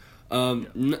things.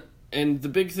 And the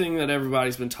big thing that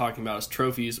everybody's been talking about is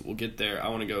trophies. We'll get there. I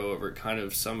want to go over kind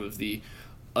of some of the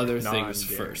other things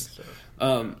first.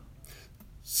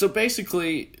 So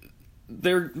basically,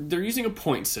 they're using a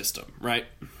point system, right?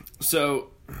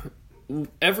 So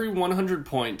every 100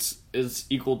 points is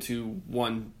equal to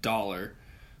 $1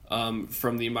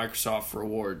 from the Microsoft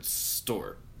Rewards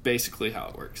store. Basically how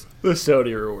it works. The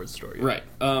Sony Rewards store. Yeah. Right.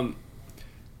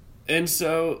 And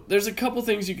so there's a couple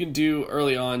things you can do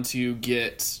early on to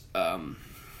get some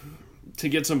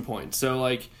points. So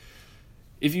like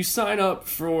if you sign up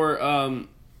for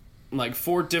like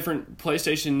 4 different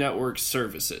PlayStation Network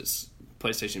services.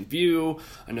 PlayStation View.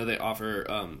 I know they offer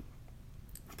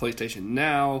PlayStation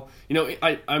Now. You know,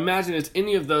 I imagine it's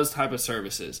any of those type of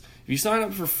services. If you sign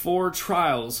up for 4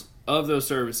 trials of those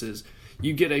services,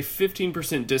 you get a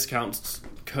 15% discount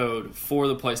code for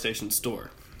the PlayStation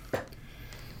Store.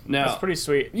 Now, that's pretty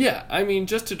sweet. Yeah, I mean,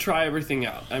 just to try everything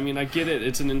out. I mean, I get it.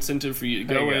 It's an incentive for you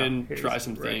to go in, try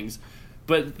some things.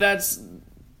 But that's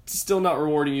still not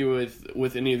rewarding you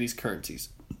with any of these currencies.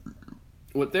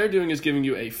 What they're doing is giving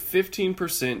you a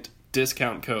 15%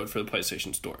 discount code for the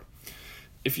PlayStation Store.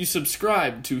 If you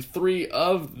subscribe to 3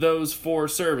 of those 4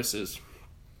 services,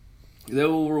 they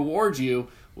will reward you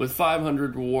with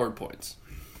 500 reward points.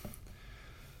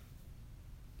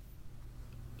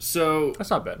 So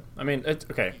that's not bad. I mean, it's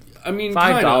okay. I mean,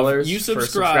 $5 you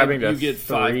subscribe, you get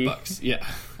 $5. Yeah,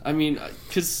 I mean,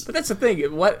 because but that's the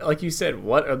thing. What, like you said,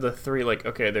 what are the 3? Like,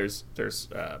 okay, there's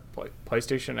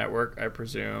PlayStation Network. I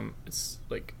presume it's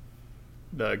like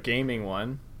the gaming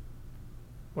one.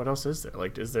 What else is there?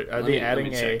 Like, are they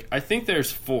adding a? I think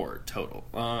there's 4 total.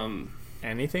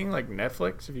 Anything like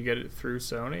Netflix if you get it through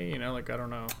Sony? You know, like I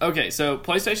don't know. Okay, so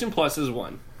PlayStation Plus is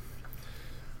 1.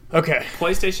 Okay.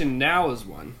 PlayStation Now is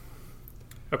 1.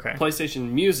 Okay.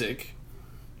 PlayStation Music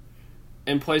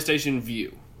and PlayStation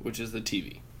View, which is the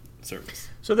TV service.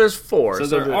 So there's 4. So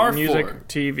there are music, 4.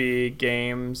 TV,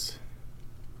 games.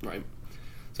 Right.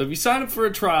 So if you sign up for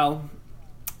a trial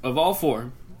of all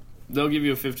 4, they'll give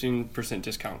you a 15%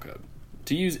 discount code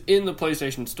to use in the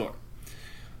PlayStation Store.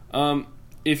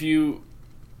 If you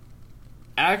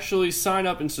actually sign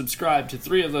up and subscribe to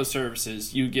 3 of those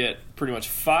services, you get pretty much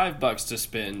 $5 to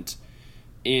spend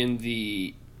in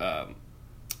the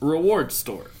reward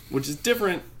store, which is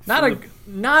different. Not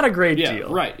a great deal.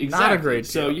 Right, exactly. Not a great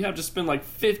deal. So you have to spend like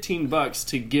 $15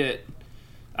 to get.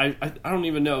 I don't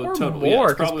even know or total.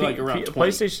 More, it's probably like around 20.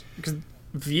 PlayStation, because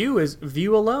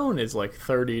View alone is like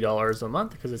 $30 a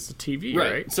month because it's a TV,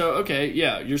 right? So okay,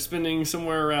 yeah, you're spending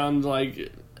somewhere around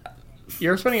like.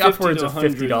 You're spending upwards of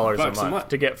 $50 a month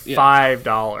to get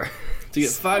 $5. To get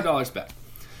 $5 back.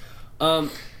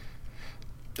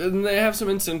 And they have some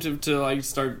incentive to like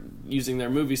start using their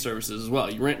movie services as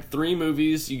well. You rent 3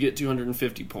 movies, you get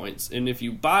 250 points, and if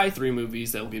you buy 3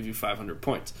 movies, they'll give you 500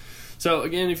 points. So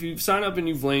again, if you sign up and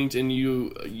you've linked and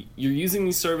you're using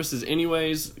these services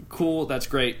anyways, cool, that's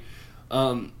great.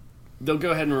 They'll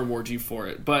go ahead and reward you for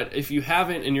it. But if you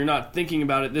haven't and you're not thinking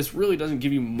about it, this really doesn't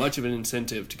give you much of an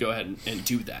incentive to go ahead and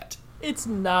do that. It's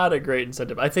not a great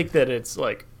incentive. I think that it's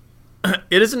like,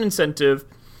 it is an incentive.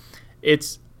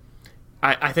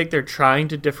 I think they're trying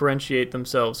to differentiate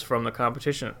themselves from the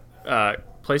competition.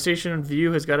 PlayStation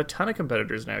View has got a ton of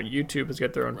competitors now. YouTube has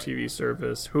got their own TV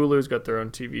service. Hulu's got their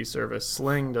own TV service.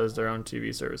 Sling does their own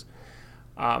TV service.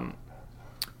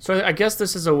 So I guess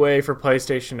this is a way for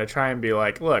PlayStation to try and be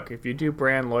like, look, if you do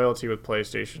brand loyalty with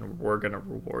PlayStation, we're going to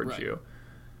reward you.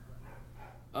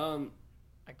 I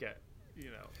get,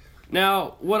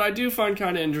 Now, what I do find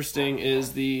kind of interesting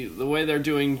is the way they're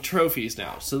doing trophies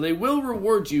now. So they will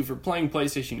reward you for playing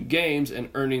PlayStation games and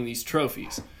earning these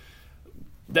trophies.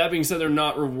 That being said, they're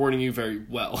not rewarding you very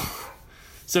well.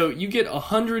 So you get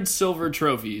 100 silver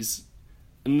trophies,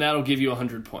 and that'll give you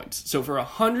 100 points. So for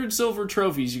 100 silver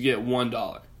trophies, you get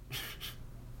 $1.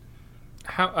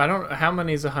 How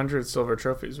many is 100 silver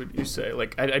trophies would you say?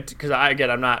 Like, because I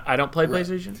don't play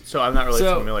PlayStation, so I'm not really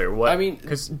familiar. What I mean,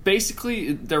 because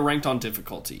basically they're ranked on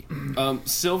difficulty.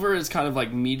 Silver is kind of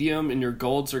like medium, and your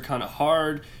golds are kind of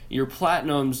hard. Your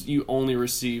platinums you only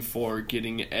receive for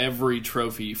getting every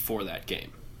trophy for that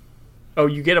game. Oh,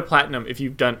 you get a platinum if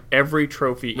you've done every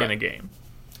trophy in a game.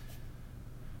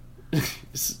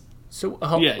 So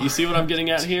yeah, you see what I'm getting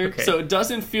at here? Okay. So it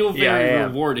doesn't feel very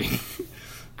rewarding.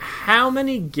 How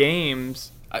many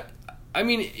games? I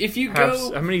mean, if you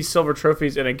go, how many silver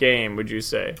trophies in a game would you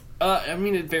say? I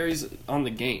mean, it varies on the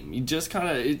game. You just kind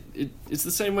of it's the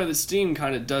same way that Steam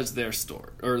kind of does their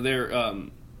store or their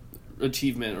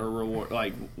achievement or reward,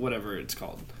 like whatever it's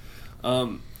called.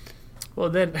 Well,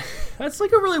 then that's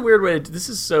like a really weird way. This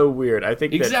is so weird. I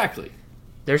think exactly.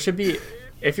 There should be,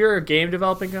 if you're a game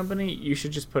developing company, you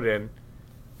should just put in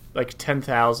like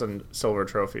 10,000 silver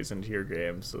trophies into your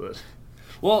game so that.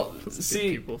 Well,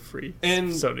 see, people free and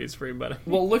Sony's free money.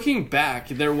 Well, looking back,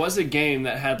 there was a game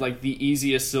that had like the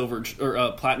easiest silver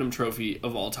or platinum trophy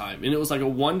of all time, and it was like a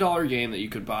 $1 game that you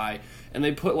could buy, and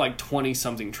they put like 20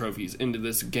 something trophies into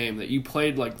this game that you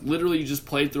played like literally you just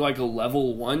played through like a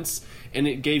level once, and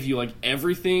it gave you like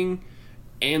everything,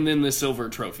 and then the silver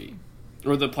trophy.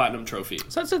 Or the platinum trophy.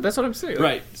 So that's what I'm saying.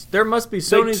 Right. There must be,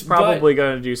 Sony's probably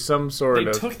going to do some sort of.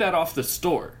 They took that off the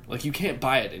store. Like, you can't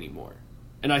buy it anymore.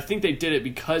 And I think they did it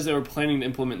because they were planning to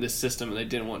implement this system and they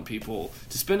didn't want people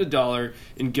to spend $1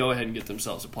 and go ahead and get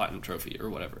themselves a platinum trophy or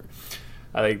whatever.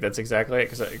 I think that's exactly it,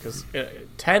 because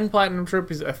 10 platinum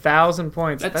trophies, 1,000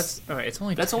 points. That's only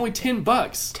 $10.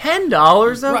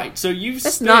 $10 though, right? So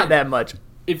that's not that much.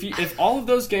 If all of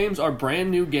those games are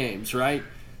brand new games, right?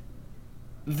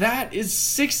 That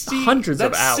is hundreds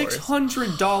of hours.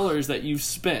 $600 that you've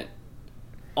spent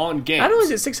on games. Not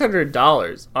only is it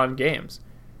 $600 on games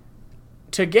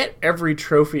to get every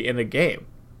trophy in a game.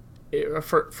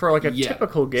 For like a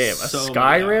typical game,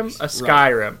 Skyrim.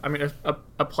 Right. I mean,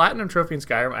 a platinum trophy in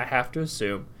Skyrim, I have to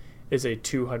assume, is a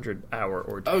 200-hour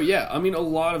ordeal. Oh yeah, I mean, a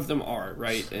lot of them are,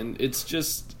 right? And it's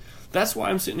just, that's why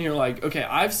I'm sitting here like, okay,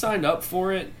 I've signed up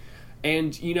for it,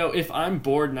 and if I'm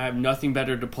bored and I have nothing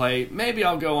better to play, maybe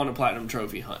I'll go on a platinum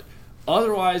trophy hunt.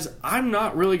 Otherwise, I'm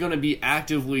not really going to be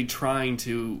actively trying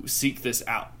to seek this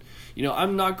out.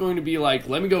 I'm not going to be like,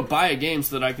 let me go buy a game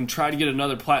so that I can try to get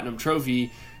another platinum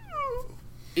trophy.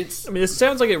 It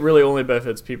sounds like it really only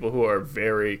benefits people who are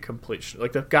very completion,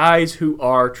 like the guys who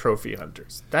are trophy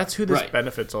hunters. That's who this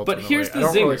benefits ultimately. But here's the I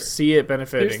don't zinger. really see it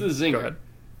benefiting. Here's the zinger. Go ahead.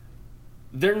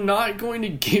 They're not going to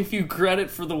give you credit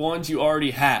for the ones you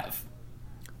already have.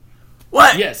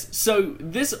 What? Yes. So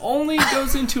this only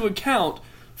goes into account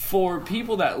for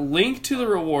people that link to the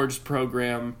rewards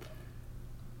program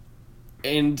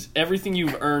and everything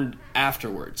you've earned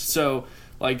afterwards. So,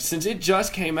 since it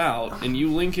just came out and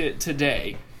you link it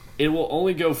today, it will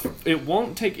only it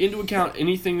won't take into account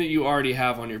anything that you already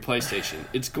have on your PlayStation.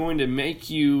 It's going to make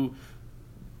you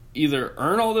either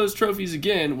earn all those trophies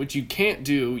again, which you can't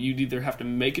do. You'd either have to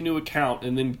make a new account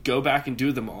and then go back and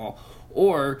do them all,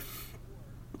 or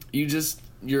you're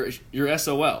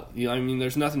SOL.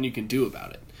 There's nothing you can do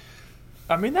about it.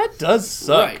 That does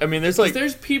suck. Right.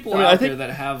 There's people out there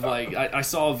that have I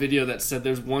saw a video that said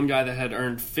there's one guy that had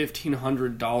earned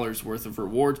 $1,500 worth of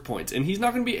rewards points, and he's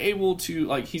not going to be able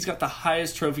to he's got the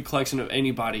highest trophy collection of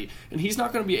anybody, and he's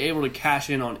not going to be able to cash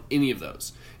in on any of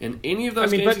those. And any of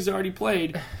those games he's already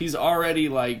played, he's already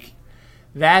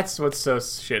That's what's so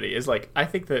shitty is I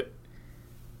think that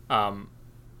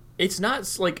it's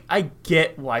not I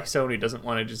get why Sony doesn't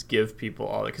want to just give people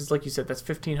all that, because like you said, that's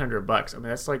 $1,500.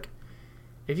 That's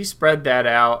if you spread that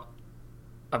out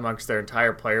amongst their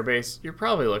entire player base, you're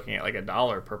probably looking at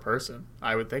 $1 per person.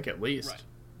 I would think, at least. Right.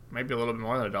 Maybe a little bit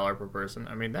more than $1 per person.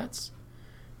 That's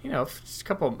just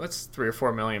that's $3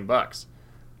 or $4 million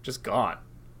just gone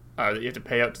that you have to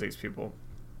pay out to these people.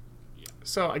 Yeah.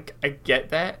 So I get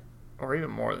that, or even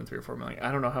more than $3 or $4 million.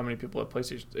 I don't know how many people have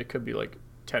PlayStation. It could be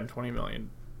 10, 20 million.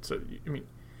 So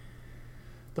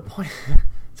the point.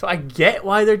 So I get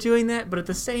why they're doing that, but at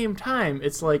the same time,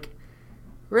 it's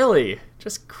really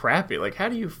just crappy. How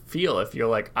do you feel if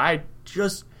you're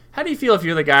how do you feel if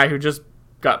you're the guy who just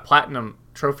got platinum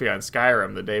trophy on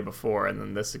Skyrim the day before, and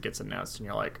then this gets announced, and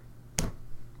you're like,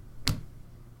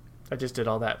 I just did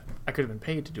all that. I could have been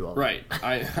paid to do all that. Right.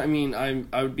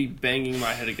 I would be banging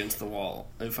my head against the wall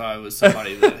if I was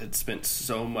somebody that had spent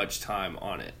so much time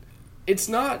on it. It's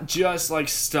not just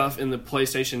stuff in the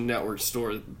PlayStation Network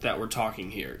store that we're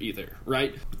talking here either,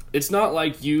 right? It's not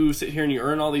like you sit here and you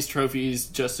earn all these trophies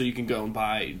just so you can go and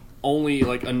buy only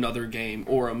another game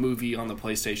or a movie on the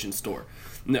PlayStation Store.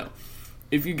 No.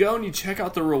 If you go and you check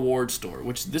out the reward store,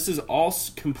 which this is all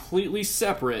completely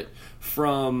separate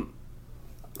from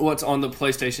what's on the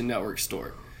PlayStation Network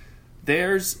store,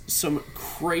 there's some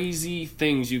crazy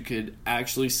things you could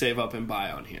actually save up and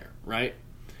buy on here, right?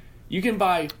 You can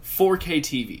buy 4K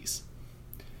TVs.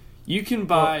 You can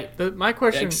buy... my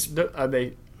question...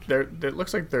 it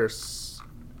looks like there's...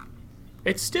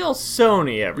 It's still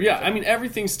Sony everything. Yeah,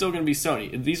 everything's still going to be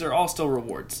Sony. These are all still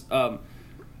rewards. So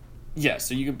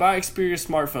you can buy Xperia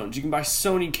smartphones. You can buy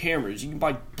Sony cameras. You can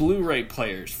buy Blu-ray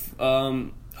players.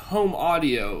 Home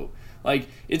audio.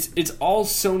 It's all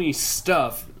Sony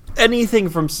stuff. Anything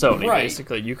from Sony,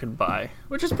 basically, you can buy.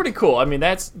 Which is pretty cool.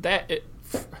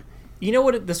 You know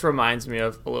what this reminds me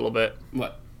of a little bit?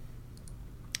 What?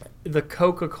 The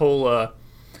Coca-Cola,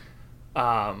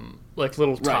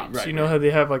 little tops. Right, how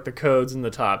they have the codes in the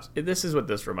tops? This is what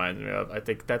this reminds me of. I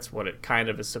think that's what it kind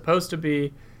of is supposed to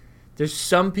be. There's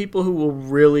some people who will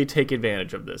really take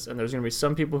advantage of this, and there's going to be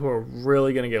some people who are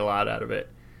really going to get a lot out of it.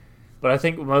 But I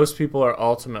think most people are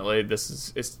ultimately,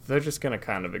 they're just going to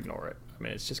kind of ignore it.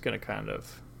 It's just going to kind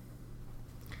of...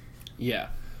 Yeah.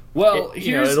 Well,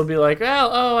 it'll be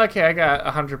okay, I got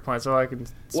 100 points, so I can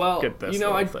get this.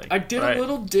 I did a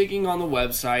little digging on the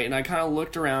website, and I kind of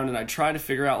looked around, and I tried to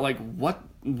figure out,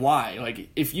 why.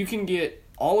 If you can get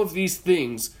all of these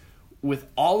things, with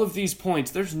all of these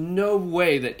points, there's no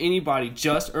way that anybody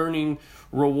just earning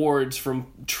rewards from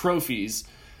trophies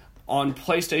on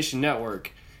PlayStation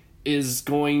Network is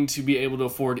going to be able to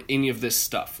afford any of this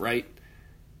stuff, right?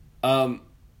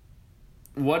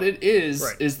 What it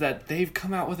is that they've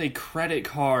come out with a credit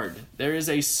card. There is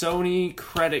a Sony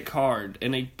credit card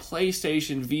and a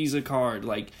PlayStation Visa card,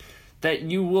 like, that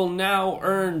you will now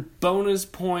earn bonus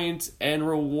points and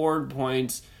reward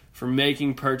points for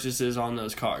making purchases on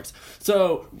those cards.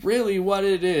 So really what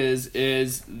it is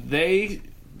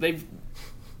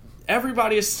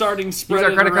everybody is starting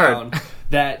spreading around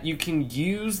that you can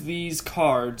use these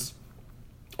cards,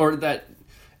 or that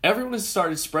everyone has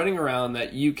started spreading around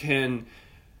that you can,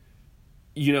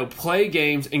 play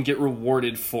games and get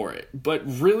rewarded for it. But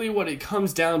really what it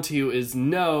comes down to is,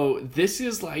 no, this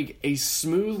is like a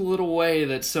smooth little way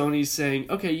that Sony's saying,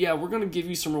 okay, yeah, we're going to give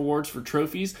you some rewards for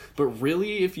trophies, but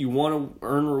really if you want to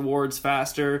earn rewards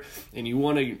faster and you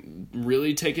want to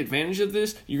really take advantage of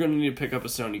this, you're going to need to pick up a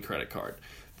Sony credit card.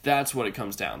 That's what it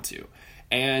comes down to.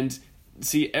 And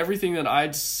see, everything that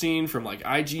I'd seen from like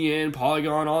IGN,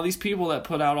 Polygon, all these people that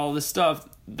put out all this stuff,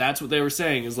 that's what they were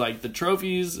saying, is like the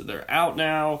trophies, they're out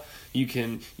now, you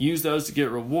can use those to get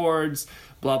rewards,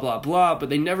 blah, blah, blah. But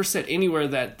they never said anywhere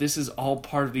that this is all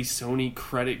part of the Sony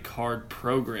credit card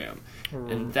program.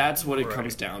 And that's what it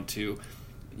comes down to.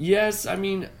 Yes, I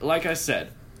mean, like I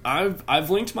said, I've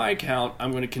linked my account.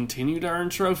 I'm going to continue to earn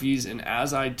trophies, and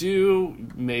as I do,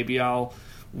 maybe I'll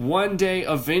one day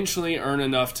eventually earn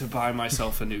enough to buy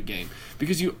myself a new game.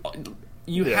 Because you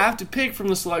have to pick from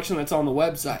the selection that's on the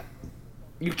website.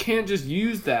 You can't just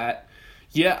use that.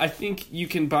 Yeah, I think you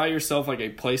can buy yourself like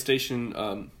a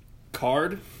PlayStation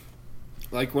card,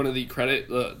 like one of the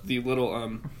the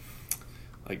little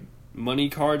like money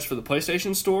cards for the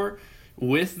PlayStation Store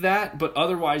with that, but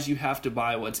otherwise you have to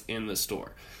buy what's in the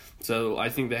store. So I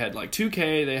think they had like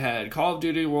 2K, they had Call of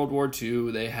Duty World War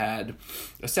II, they had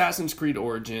Assassin's Creed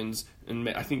Origins, and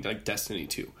I think like Destiny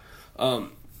 2.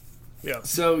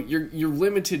 So you're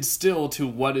limited still to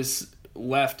what is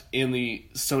left in the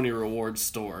Sony Rewards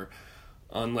store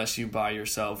unless you buy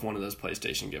yourself one of those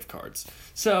PlayStation gift cards.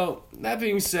 So that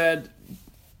being said,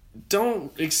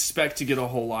 don't expect to get a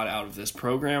whole lot out of this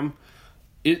program.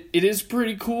 It is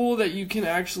pretty cool that you can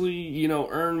actually,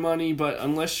 earn money, but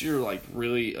unless you're like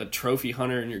really a trophy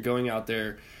hunter and you're going out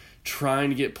there trying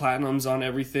to get platinums on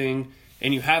everything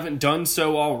and you haven't done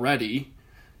so already,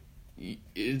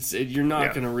 you're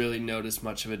not going to really notice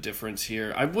much of a difference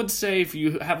here. I would say if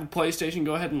you have a PlayStation,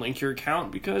 go ahead and link your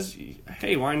account because,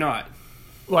 hey, why not?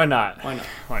 Why not?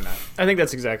 I think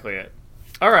that's exactly it.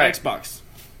 All right. Xbox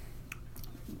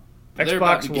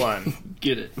One.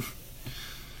 Get it.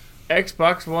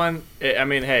 Xbox One, I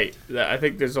mean, hey, I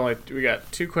think we got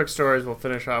two quick stories we'll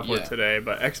finish off with today,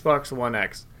 but Xbox One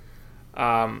X,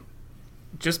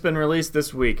 just been released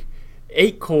this week.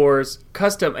 8 cores,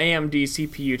 custom AMD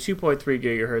CPU, 2.3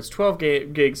 gigahertz, 12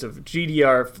 gigs of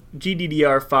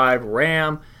GDDR5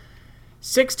 RAM,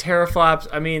 6 teraflops.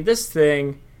 I mean, this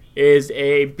thing is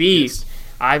a beast. Yes.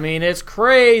 I mean, it's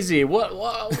crazy. Look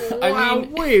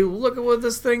at what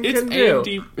this thing can do.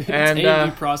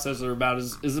 AMD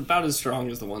processor is about as strong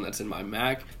as the one that's in my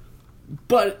Mac,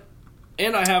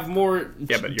 and I have more.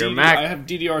 Yeah, but your Mac, I have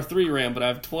DDR3 RAM, but I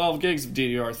have 12 gigs of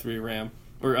DDR3 RAM,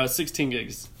 or 16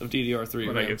 gigs of DDR3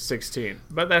 RAM. I have 16,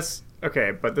 but that's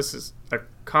okay. But this is a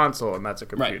console, and that's a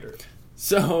computer. Right.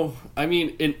 So, I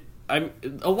mean,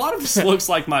 a lot of this looks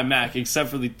like my Mac, except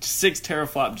for the 6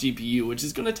 teraflop GPU, which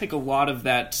is going to take a lot of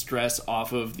that stress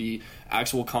off of the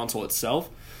actual console itself.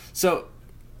 So,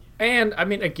 and I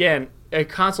mean, again,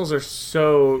 consoles are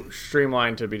so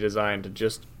streamlined to be designed to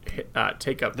just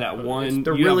take up that one.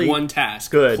 You have one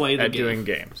task. Good play the at game. Doing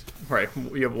games, right?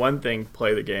 You have one thing,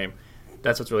 play the game.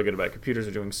 That's what's really good about it. Computers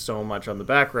are doing so much on the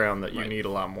background that you need a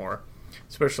lot more,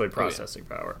 especially processing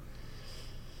power.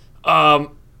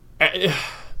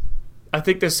 I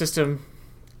think this system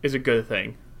is a good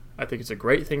thing. I think it's a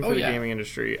great thing for the gaming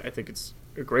industry. I think it's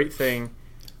a great thing.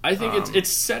 I think it's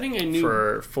setting a new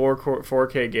for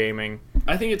 4K gaming.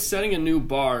 I think it's setting a new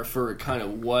bar for kind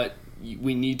of what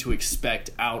we need to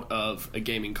expect out of a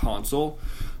gaming console,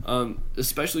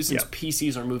 especially since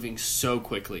PCs are moving so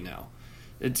quickly now.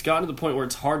 It's gotten to the point where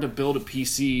it's hard to build a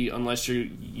PC unless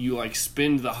you like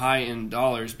spend the high end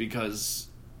dollars because.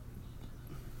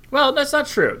 Well, that's not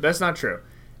true.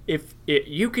 If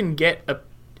you can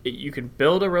you can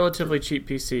build a relatively cheap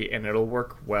PC and it'll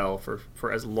work well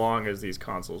for as long as these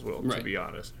consoles will. To be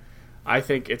honest, I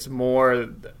think it's more.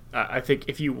 I think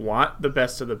if you want the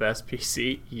best of the best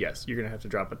PC, yes, you're gonna have to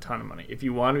drop a ton of money. If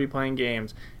you want to be playing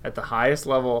games at the highest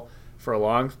level for a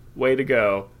long way to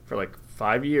go, for like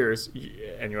 5 years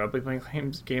and you want to be playing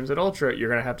games at Ultra, you're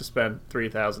going to have to spend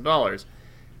 $3,000.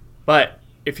 But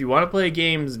if you want to play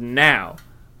games now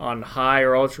on high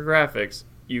or Ultra graphics,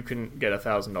 you can get a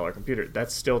 $1,000 computer.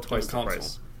 That's still twice the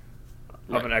price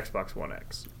of an Xbox One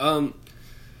X.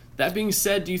 That being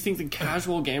said, do you think the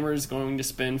casual gamer is going to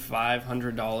spend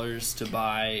 $500 to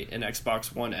buy an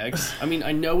Xbox One X? I mean,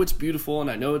 I know it's beautiful, and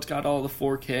I know it's got all the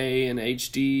 4K and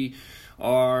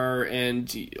HDR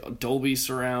and Dolby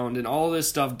Surround and all this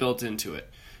stuff built into it.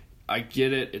 I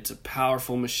get it. It's a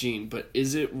powerful machine. But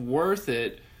is it worth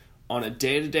it on a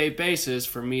day-to-day basis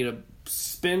for me to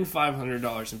spend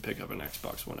 $500 and pick up an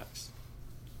Xbox One X?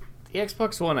 The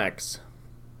Xbox One X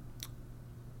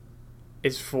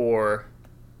is for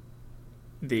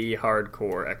the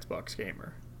hardcore Xbox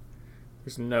gamer.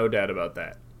 There's no doubt about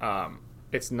that.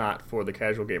 It's not for the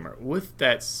casual gamer. With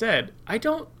that said, I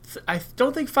don't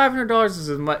think $500 is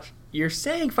as much. You're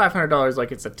saying $500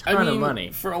 like it's a ton of money.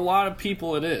 For a lot of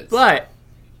people, it is. But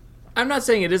I'm not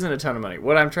saying it isn't a ton of money.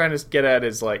 What I'm trying to get at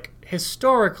is, like,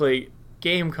 historically,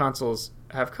 game consoles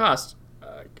have cost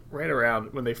right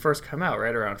around, when they first come out,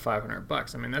 right around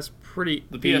 $500. I mean, that's pretty.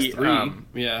 The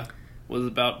PS3, was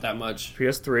about that much.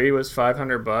 PS3 was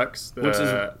 $500. Which is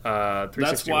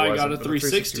that's why I got a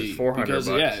 360 because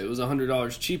it was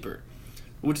 $100 cheaper.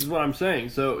 Which is what I'm saying.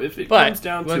 So if it comes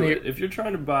down to it, if you're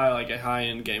trying to buy like a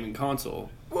high-end gaming console,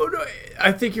 well, no,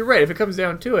 I think you're right. If it comes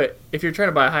down to it, if you're trying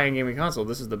to buy a high-end gaming console,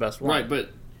 this is the best one. Right,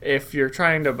 but if you're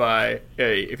trying to buy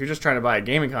if you're just trying to buy a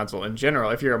gaming console in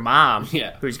general, if you're a mom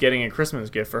who's getting a Christmas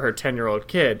gift for her 10-year-old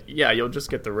kid, you'll just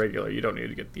get the regular. You don't need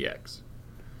to get the X.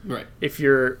 Right. If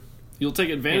you'll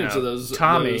take advantage of those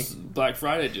Black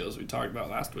Friday deals we talked about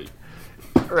last week.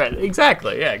 Right,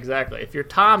 exactly. Yeah, exactly. If you're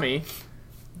Tommy,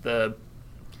 the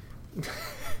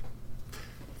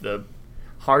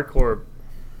hardcore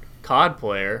COD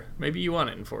player, maybe you want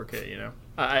it in 4K, you know?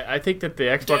 I think that the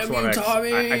Xbox One X,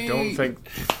 I don't think...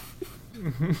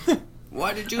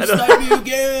 Why did you snipe me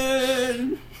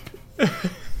again?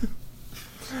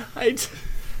 I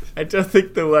don't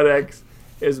think the One X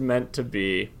is meant to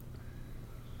be...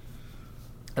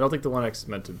 I don't think the One X is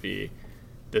meant to be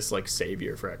this, like,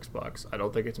 savior for Xbox. I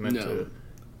don't think it's meant to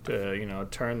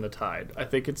turn the tide. I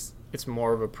think it's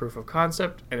more of a proof of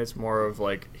concept, and it's more of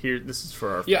like, here, this is for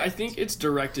our fans. I think it's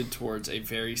directed towards a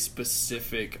very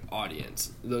specific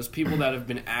audience. Those people that have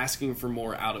been asking for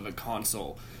more out of a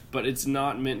console, but it's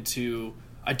not meant to...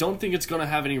 I don't think it's going to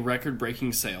have any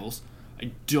record-breaking sales.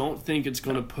 I don't think it's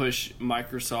going to push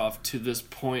Microsoft to this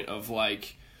point of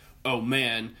like, oh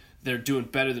man, they're doing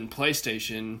better than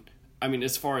PlayStation. I mean,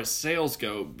 as far as sales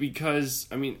go, because,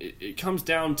 I mean, it comes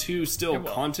down to still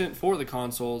content for the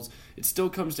consoles. It still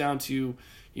comes down to,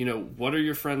 what are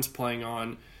your friends playing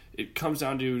on? It comes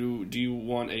down to, do you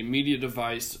want a media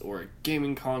device or a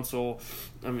gaming console?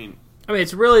 I mean,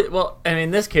 it's really, and in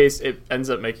this case, it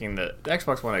ends up making the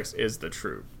Xbox One X is the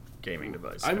true gaming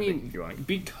device. I mean,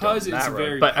 because it's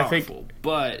very powerful.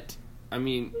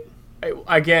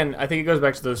 Again, I think it goes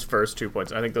back to those first 2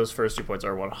 points. I think those first 2 points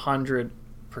are 100%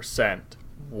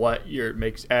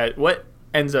 what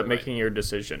ends up making your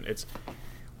decision. It's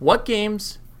what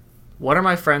games, what are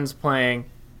my friends playing,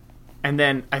 and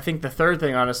then I think the third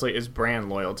thing, honestly, is brand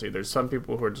loyalty. There's some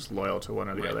people who are just loyal to one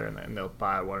or the other, and they'll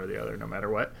buy one or the other no matter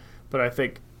what. But I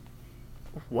think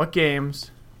what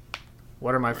games,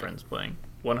 what are my friends playing?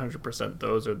 100%.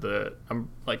 Those are the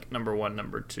number one,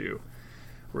 number two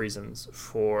reasons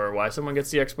for why someone gets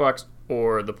the Xbox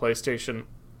or the PlayStation.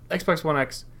 Xbox One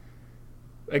X,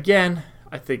 again,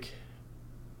 I think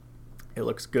it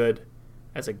looks good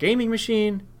as a gaming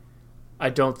machine. I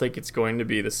don't think it's going to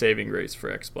be the saving grace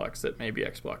for Xbox that maybe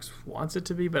Xbox wants it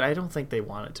to be, but I don't think they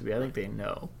want it to be. I think they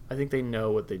know. I think they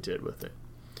know what they did with it.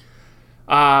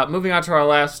 Moving on to our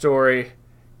last story,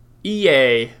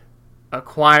 EA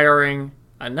acquiring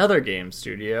another game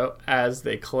studio as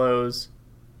they close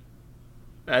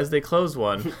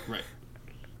one.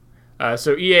 Right.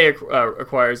 So EA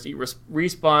acquires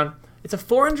Respawn. It's a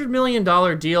 $400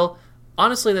 million deal.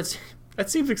 Honestly, that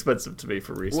seems expensive to me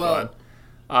for Respawn.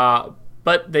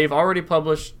 But they've already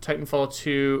published Titanfall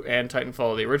 2 and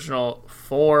Titanfall the original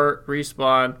for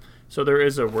Respawn, so there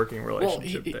is a working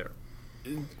relationship there.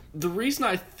 The reason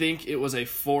I think it was a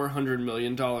 $400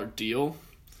 million deal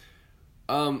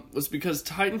was because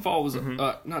Titanfall was...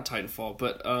 not Titanfall,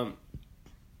 but...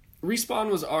 Respawn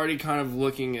was already kind of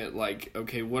looking at, like,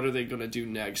 okay, what are they going to do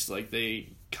next? Like, they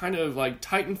kind of, like,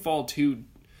 Titanfall 2,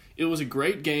 it was a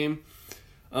great game.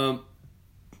 I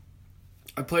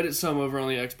played it some over on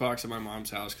the Xbox at my mom's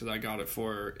house because I got it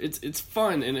for her. It's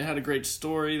fun, and it had a great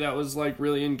story that was, like,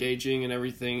 really engaging and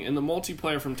everything. And the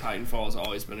multiplayer from Titanfall has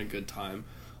always been a good time.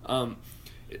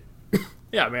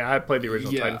 Yeah, I mean, I played the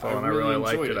original Titanfall and I really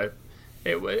liked it.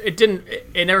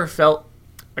 It never felt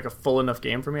like a full enough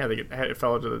game for me. I think it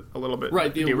fell into a little bit.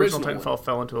 Right, the original Titanfall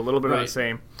fell into a little bit of the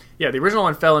same. Yeah, the original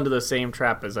one fell into the same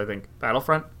trap as I think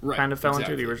Battlefront kind of fell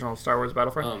into, the original Star Wars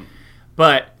Battlefront.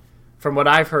 But from what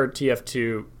I've heard,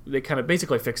 TF2 they kind of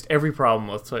basically fixed every problem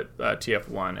with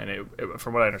TF1, and it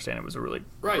from what I understand, it was a really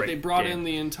great They brought game. in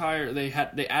the entire. They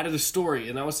added a story,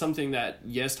 and that was something that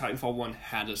Titanfall 1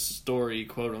 had a story,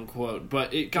 quote unquote,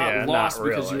 but it got lost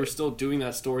because you were still doing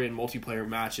that story in multiplayer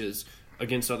matches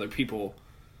against other people.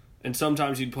 And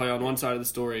sometimes you'd play on one side of the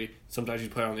story, sometimes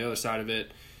you'd play on the other side of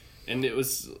it, and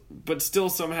but still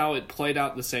somehow it played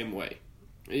out the same way.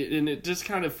 And it just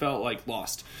kind of felt like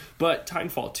lost. But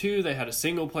Titanfall 2, they had a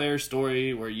single player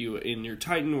story where you in your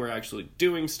Titan were actually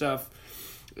doing stuff.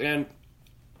 But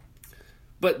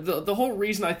the whole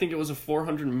reason I think it was a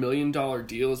 $400 million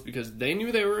deal is because they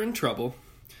knew they were in trouble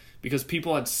because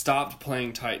people had stopped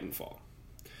playing Titanfall.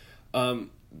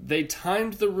 They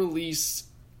timed the release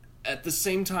at the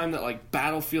same time that like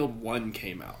Battlefield 1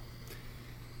 came out.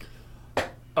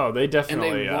 Oh, they definitely...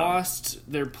 And they lost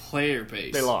their player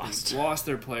base. They lost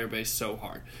their player base so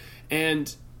hard.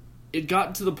 And it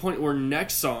got to the point where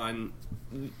Nexon,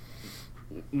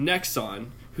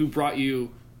 who brought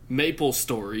you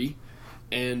MapleStory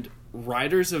and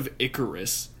Riders of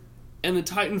Icarus and the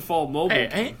Titanfall mobile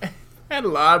game. And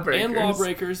Lawbreakers. And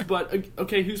Lawbreakers, but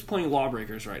okay, who's playing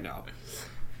Lawbreakers right now?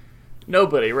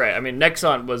 Nobody, right. I mean,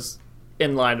 Nexon was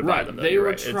in line to buy them. They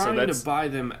were trying to buy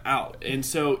them out. And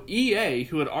so EA,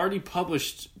 who had already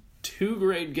published 2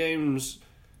 great games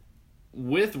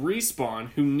with Respawn,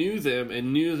 who knew them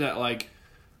and knew that, like,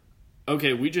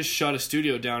 okay, we just shut a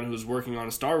studio down who was working on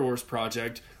a Star Wars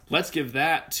project. Let's give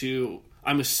that to...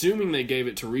 I'm assuming they gave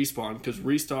it to Respawn, because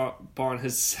Respawn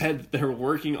has said they're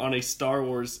working on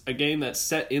a game that's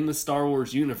set in the Star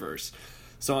Wars universe.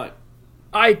 So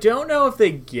I don't know if they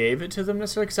gave it to them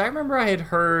necessarily, because I remember I had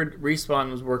heard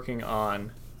Respawn was working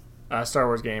on a Star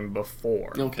Wars game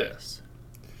before this.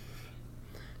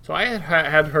 So I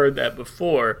had heard that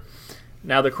before.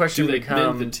 Now the question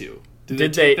becomes... Do they take the two? Did they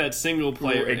take that single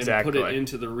player and put it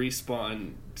into the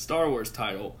Respawn Star Wars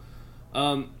title?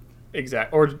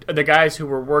 Exactly. Or the guys who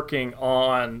were working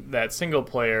on that single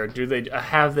player,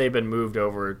 have they been moved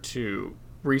over to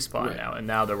Respawn now? And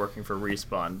now they're working for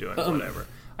Respawn doing whatever.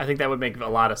 I think that would make a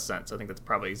lot of sense. I think that's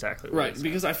probably exactly what it is.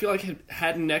 Because I feel like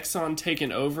had Nexon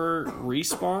taken over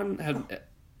Respawn,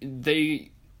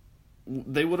 they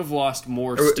would have lost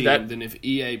more steam than if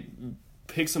EA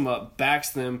picks them up,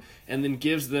 backs them, and then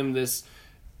gives them this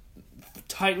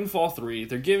Titanfall 3.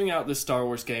 They're giving out this Star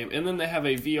Wars game, and then they have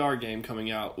a VR game coming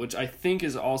out, which I think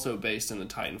is also based in the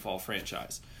Titanfall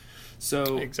franchise.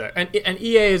 So exactly, and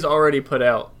EA has already put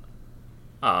out.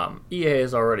 EA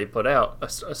has already put out a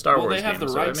Star Wars game. They have the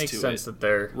rights so it makes to sense it that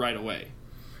they're right away.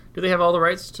 Do they have all the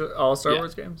rights to all Star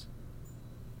Wars games?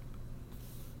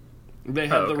 They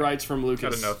have the rights from Lucas. I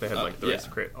don't know if they had the rights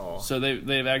to create all. So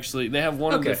they have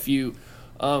one of the few.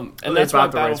 And that's why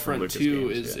Battlefront 2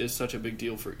 is such a big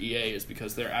deal for EA, is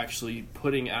because they're actually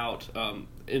putting out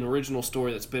an original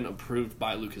story that's been approved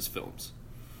by Lucasfilms.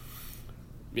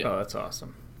 Yeah. Oh, that's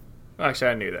awesome.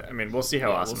 Actually, I knew that. I mean, we'll see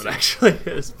how awesome it actually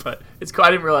is, but it's cool. I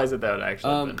didn't realize that would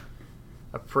actually have been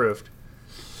approved.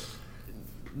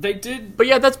 They did, but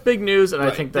yeah, that's big news, and I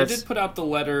think they did put out the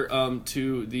letter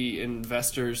to the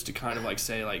investors to kind of like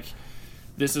say like,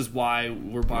 this is why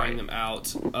we're buying them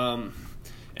out,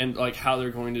 and like how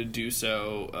they're going to do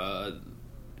so.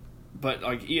 But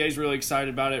like EA's really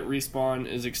excited about it. Respawn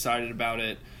is excited about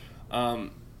it.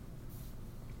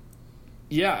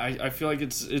 Yeah, I feel like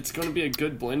it's going to be a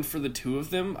good blend for the two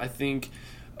of them. I think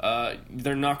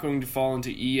they're not going to fall into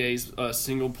EA's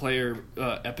single-player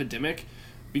epidemic,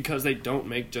 because they don't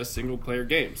make just single-player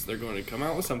games. They're going to come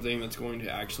out with something that's going to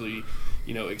actually,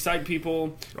 excite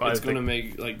people. It's going to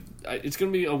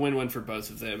be a win-win for both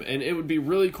of them. And it would be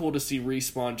really cool to see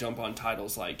Respawn jump on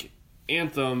titles like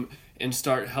Anthem and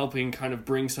start helping kind of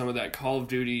bring some of that Call of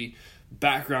Duty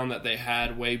background that they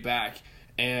had way back,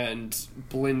 and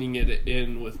blending it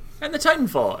in with... And that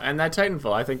Titanfall. I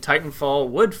think Titanfall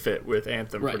would fit with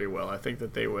Anthem pretty well. I think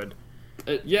that they would...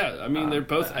 I mean, they're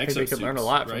both exosuits. I think they could learn a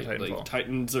lot from Titanfall. Like,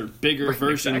 Titans are bigger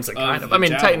versions of I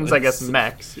mean, Titans, I guess,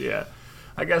 mechs, yeah.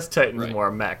 I guess Titans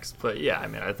more mechs, but yeah, I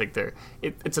mean, I think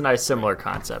it's a nice similar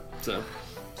concept. So,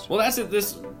 well, that's it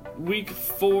this week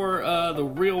for the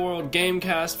Real World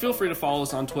Gamecast. Feel free to follow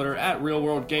us on Twitter at Real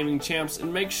World Gaming Champs,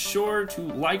 and make sure to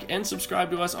like and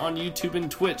subscribe to us on YouTube and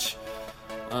Twitch.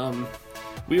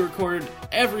 We recorded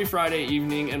every Friday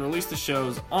evening and release the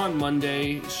shows on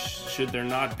Monday. Should there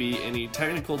not be any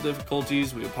technical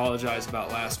difficulties, we apologize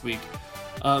about last week.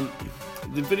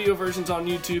 The video version's on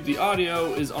YouTube. The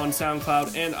audio is on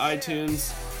SoundCloud and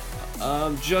iTunes.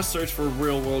 Just search for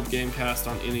Real World Gamecast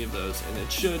on any of those, and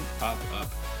it should pop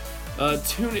up.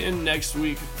 Tune in next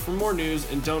week for more news,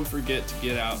 and don't forget to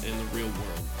get out in the real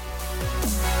world.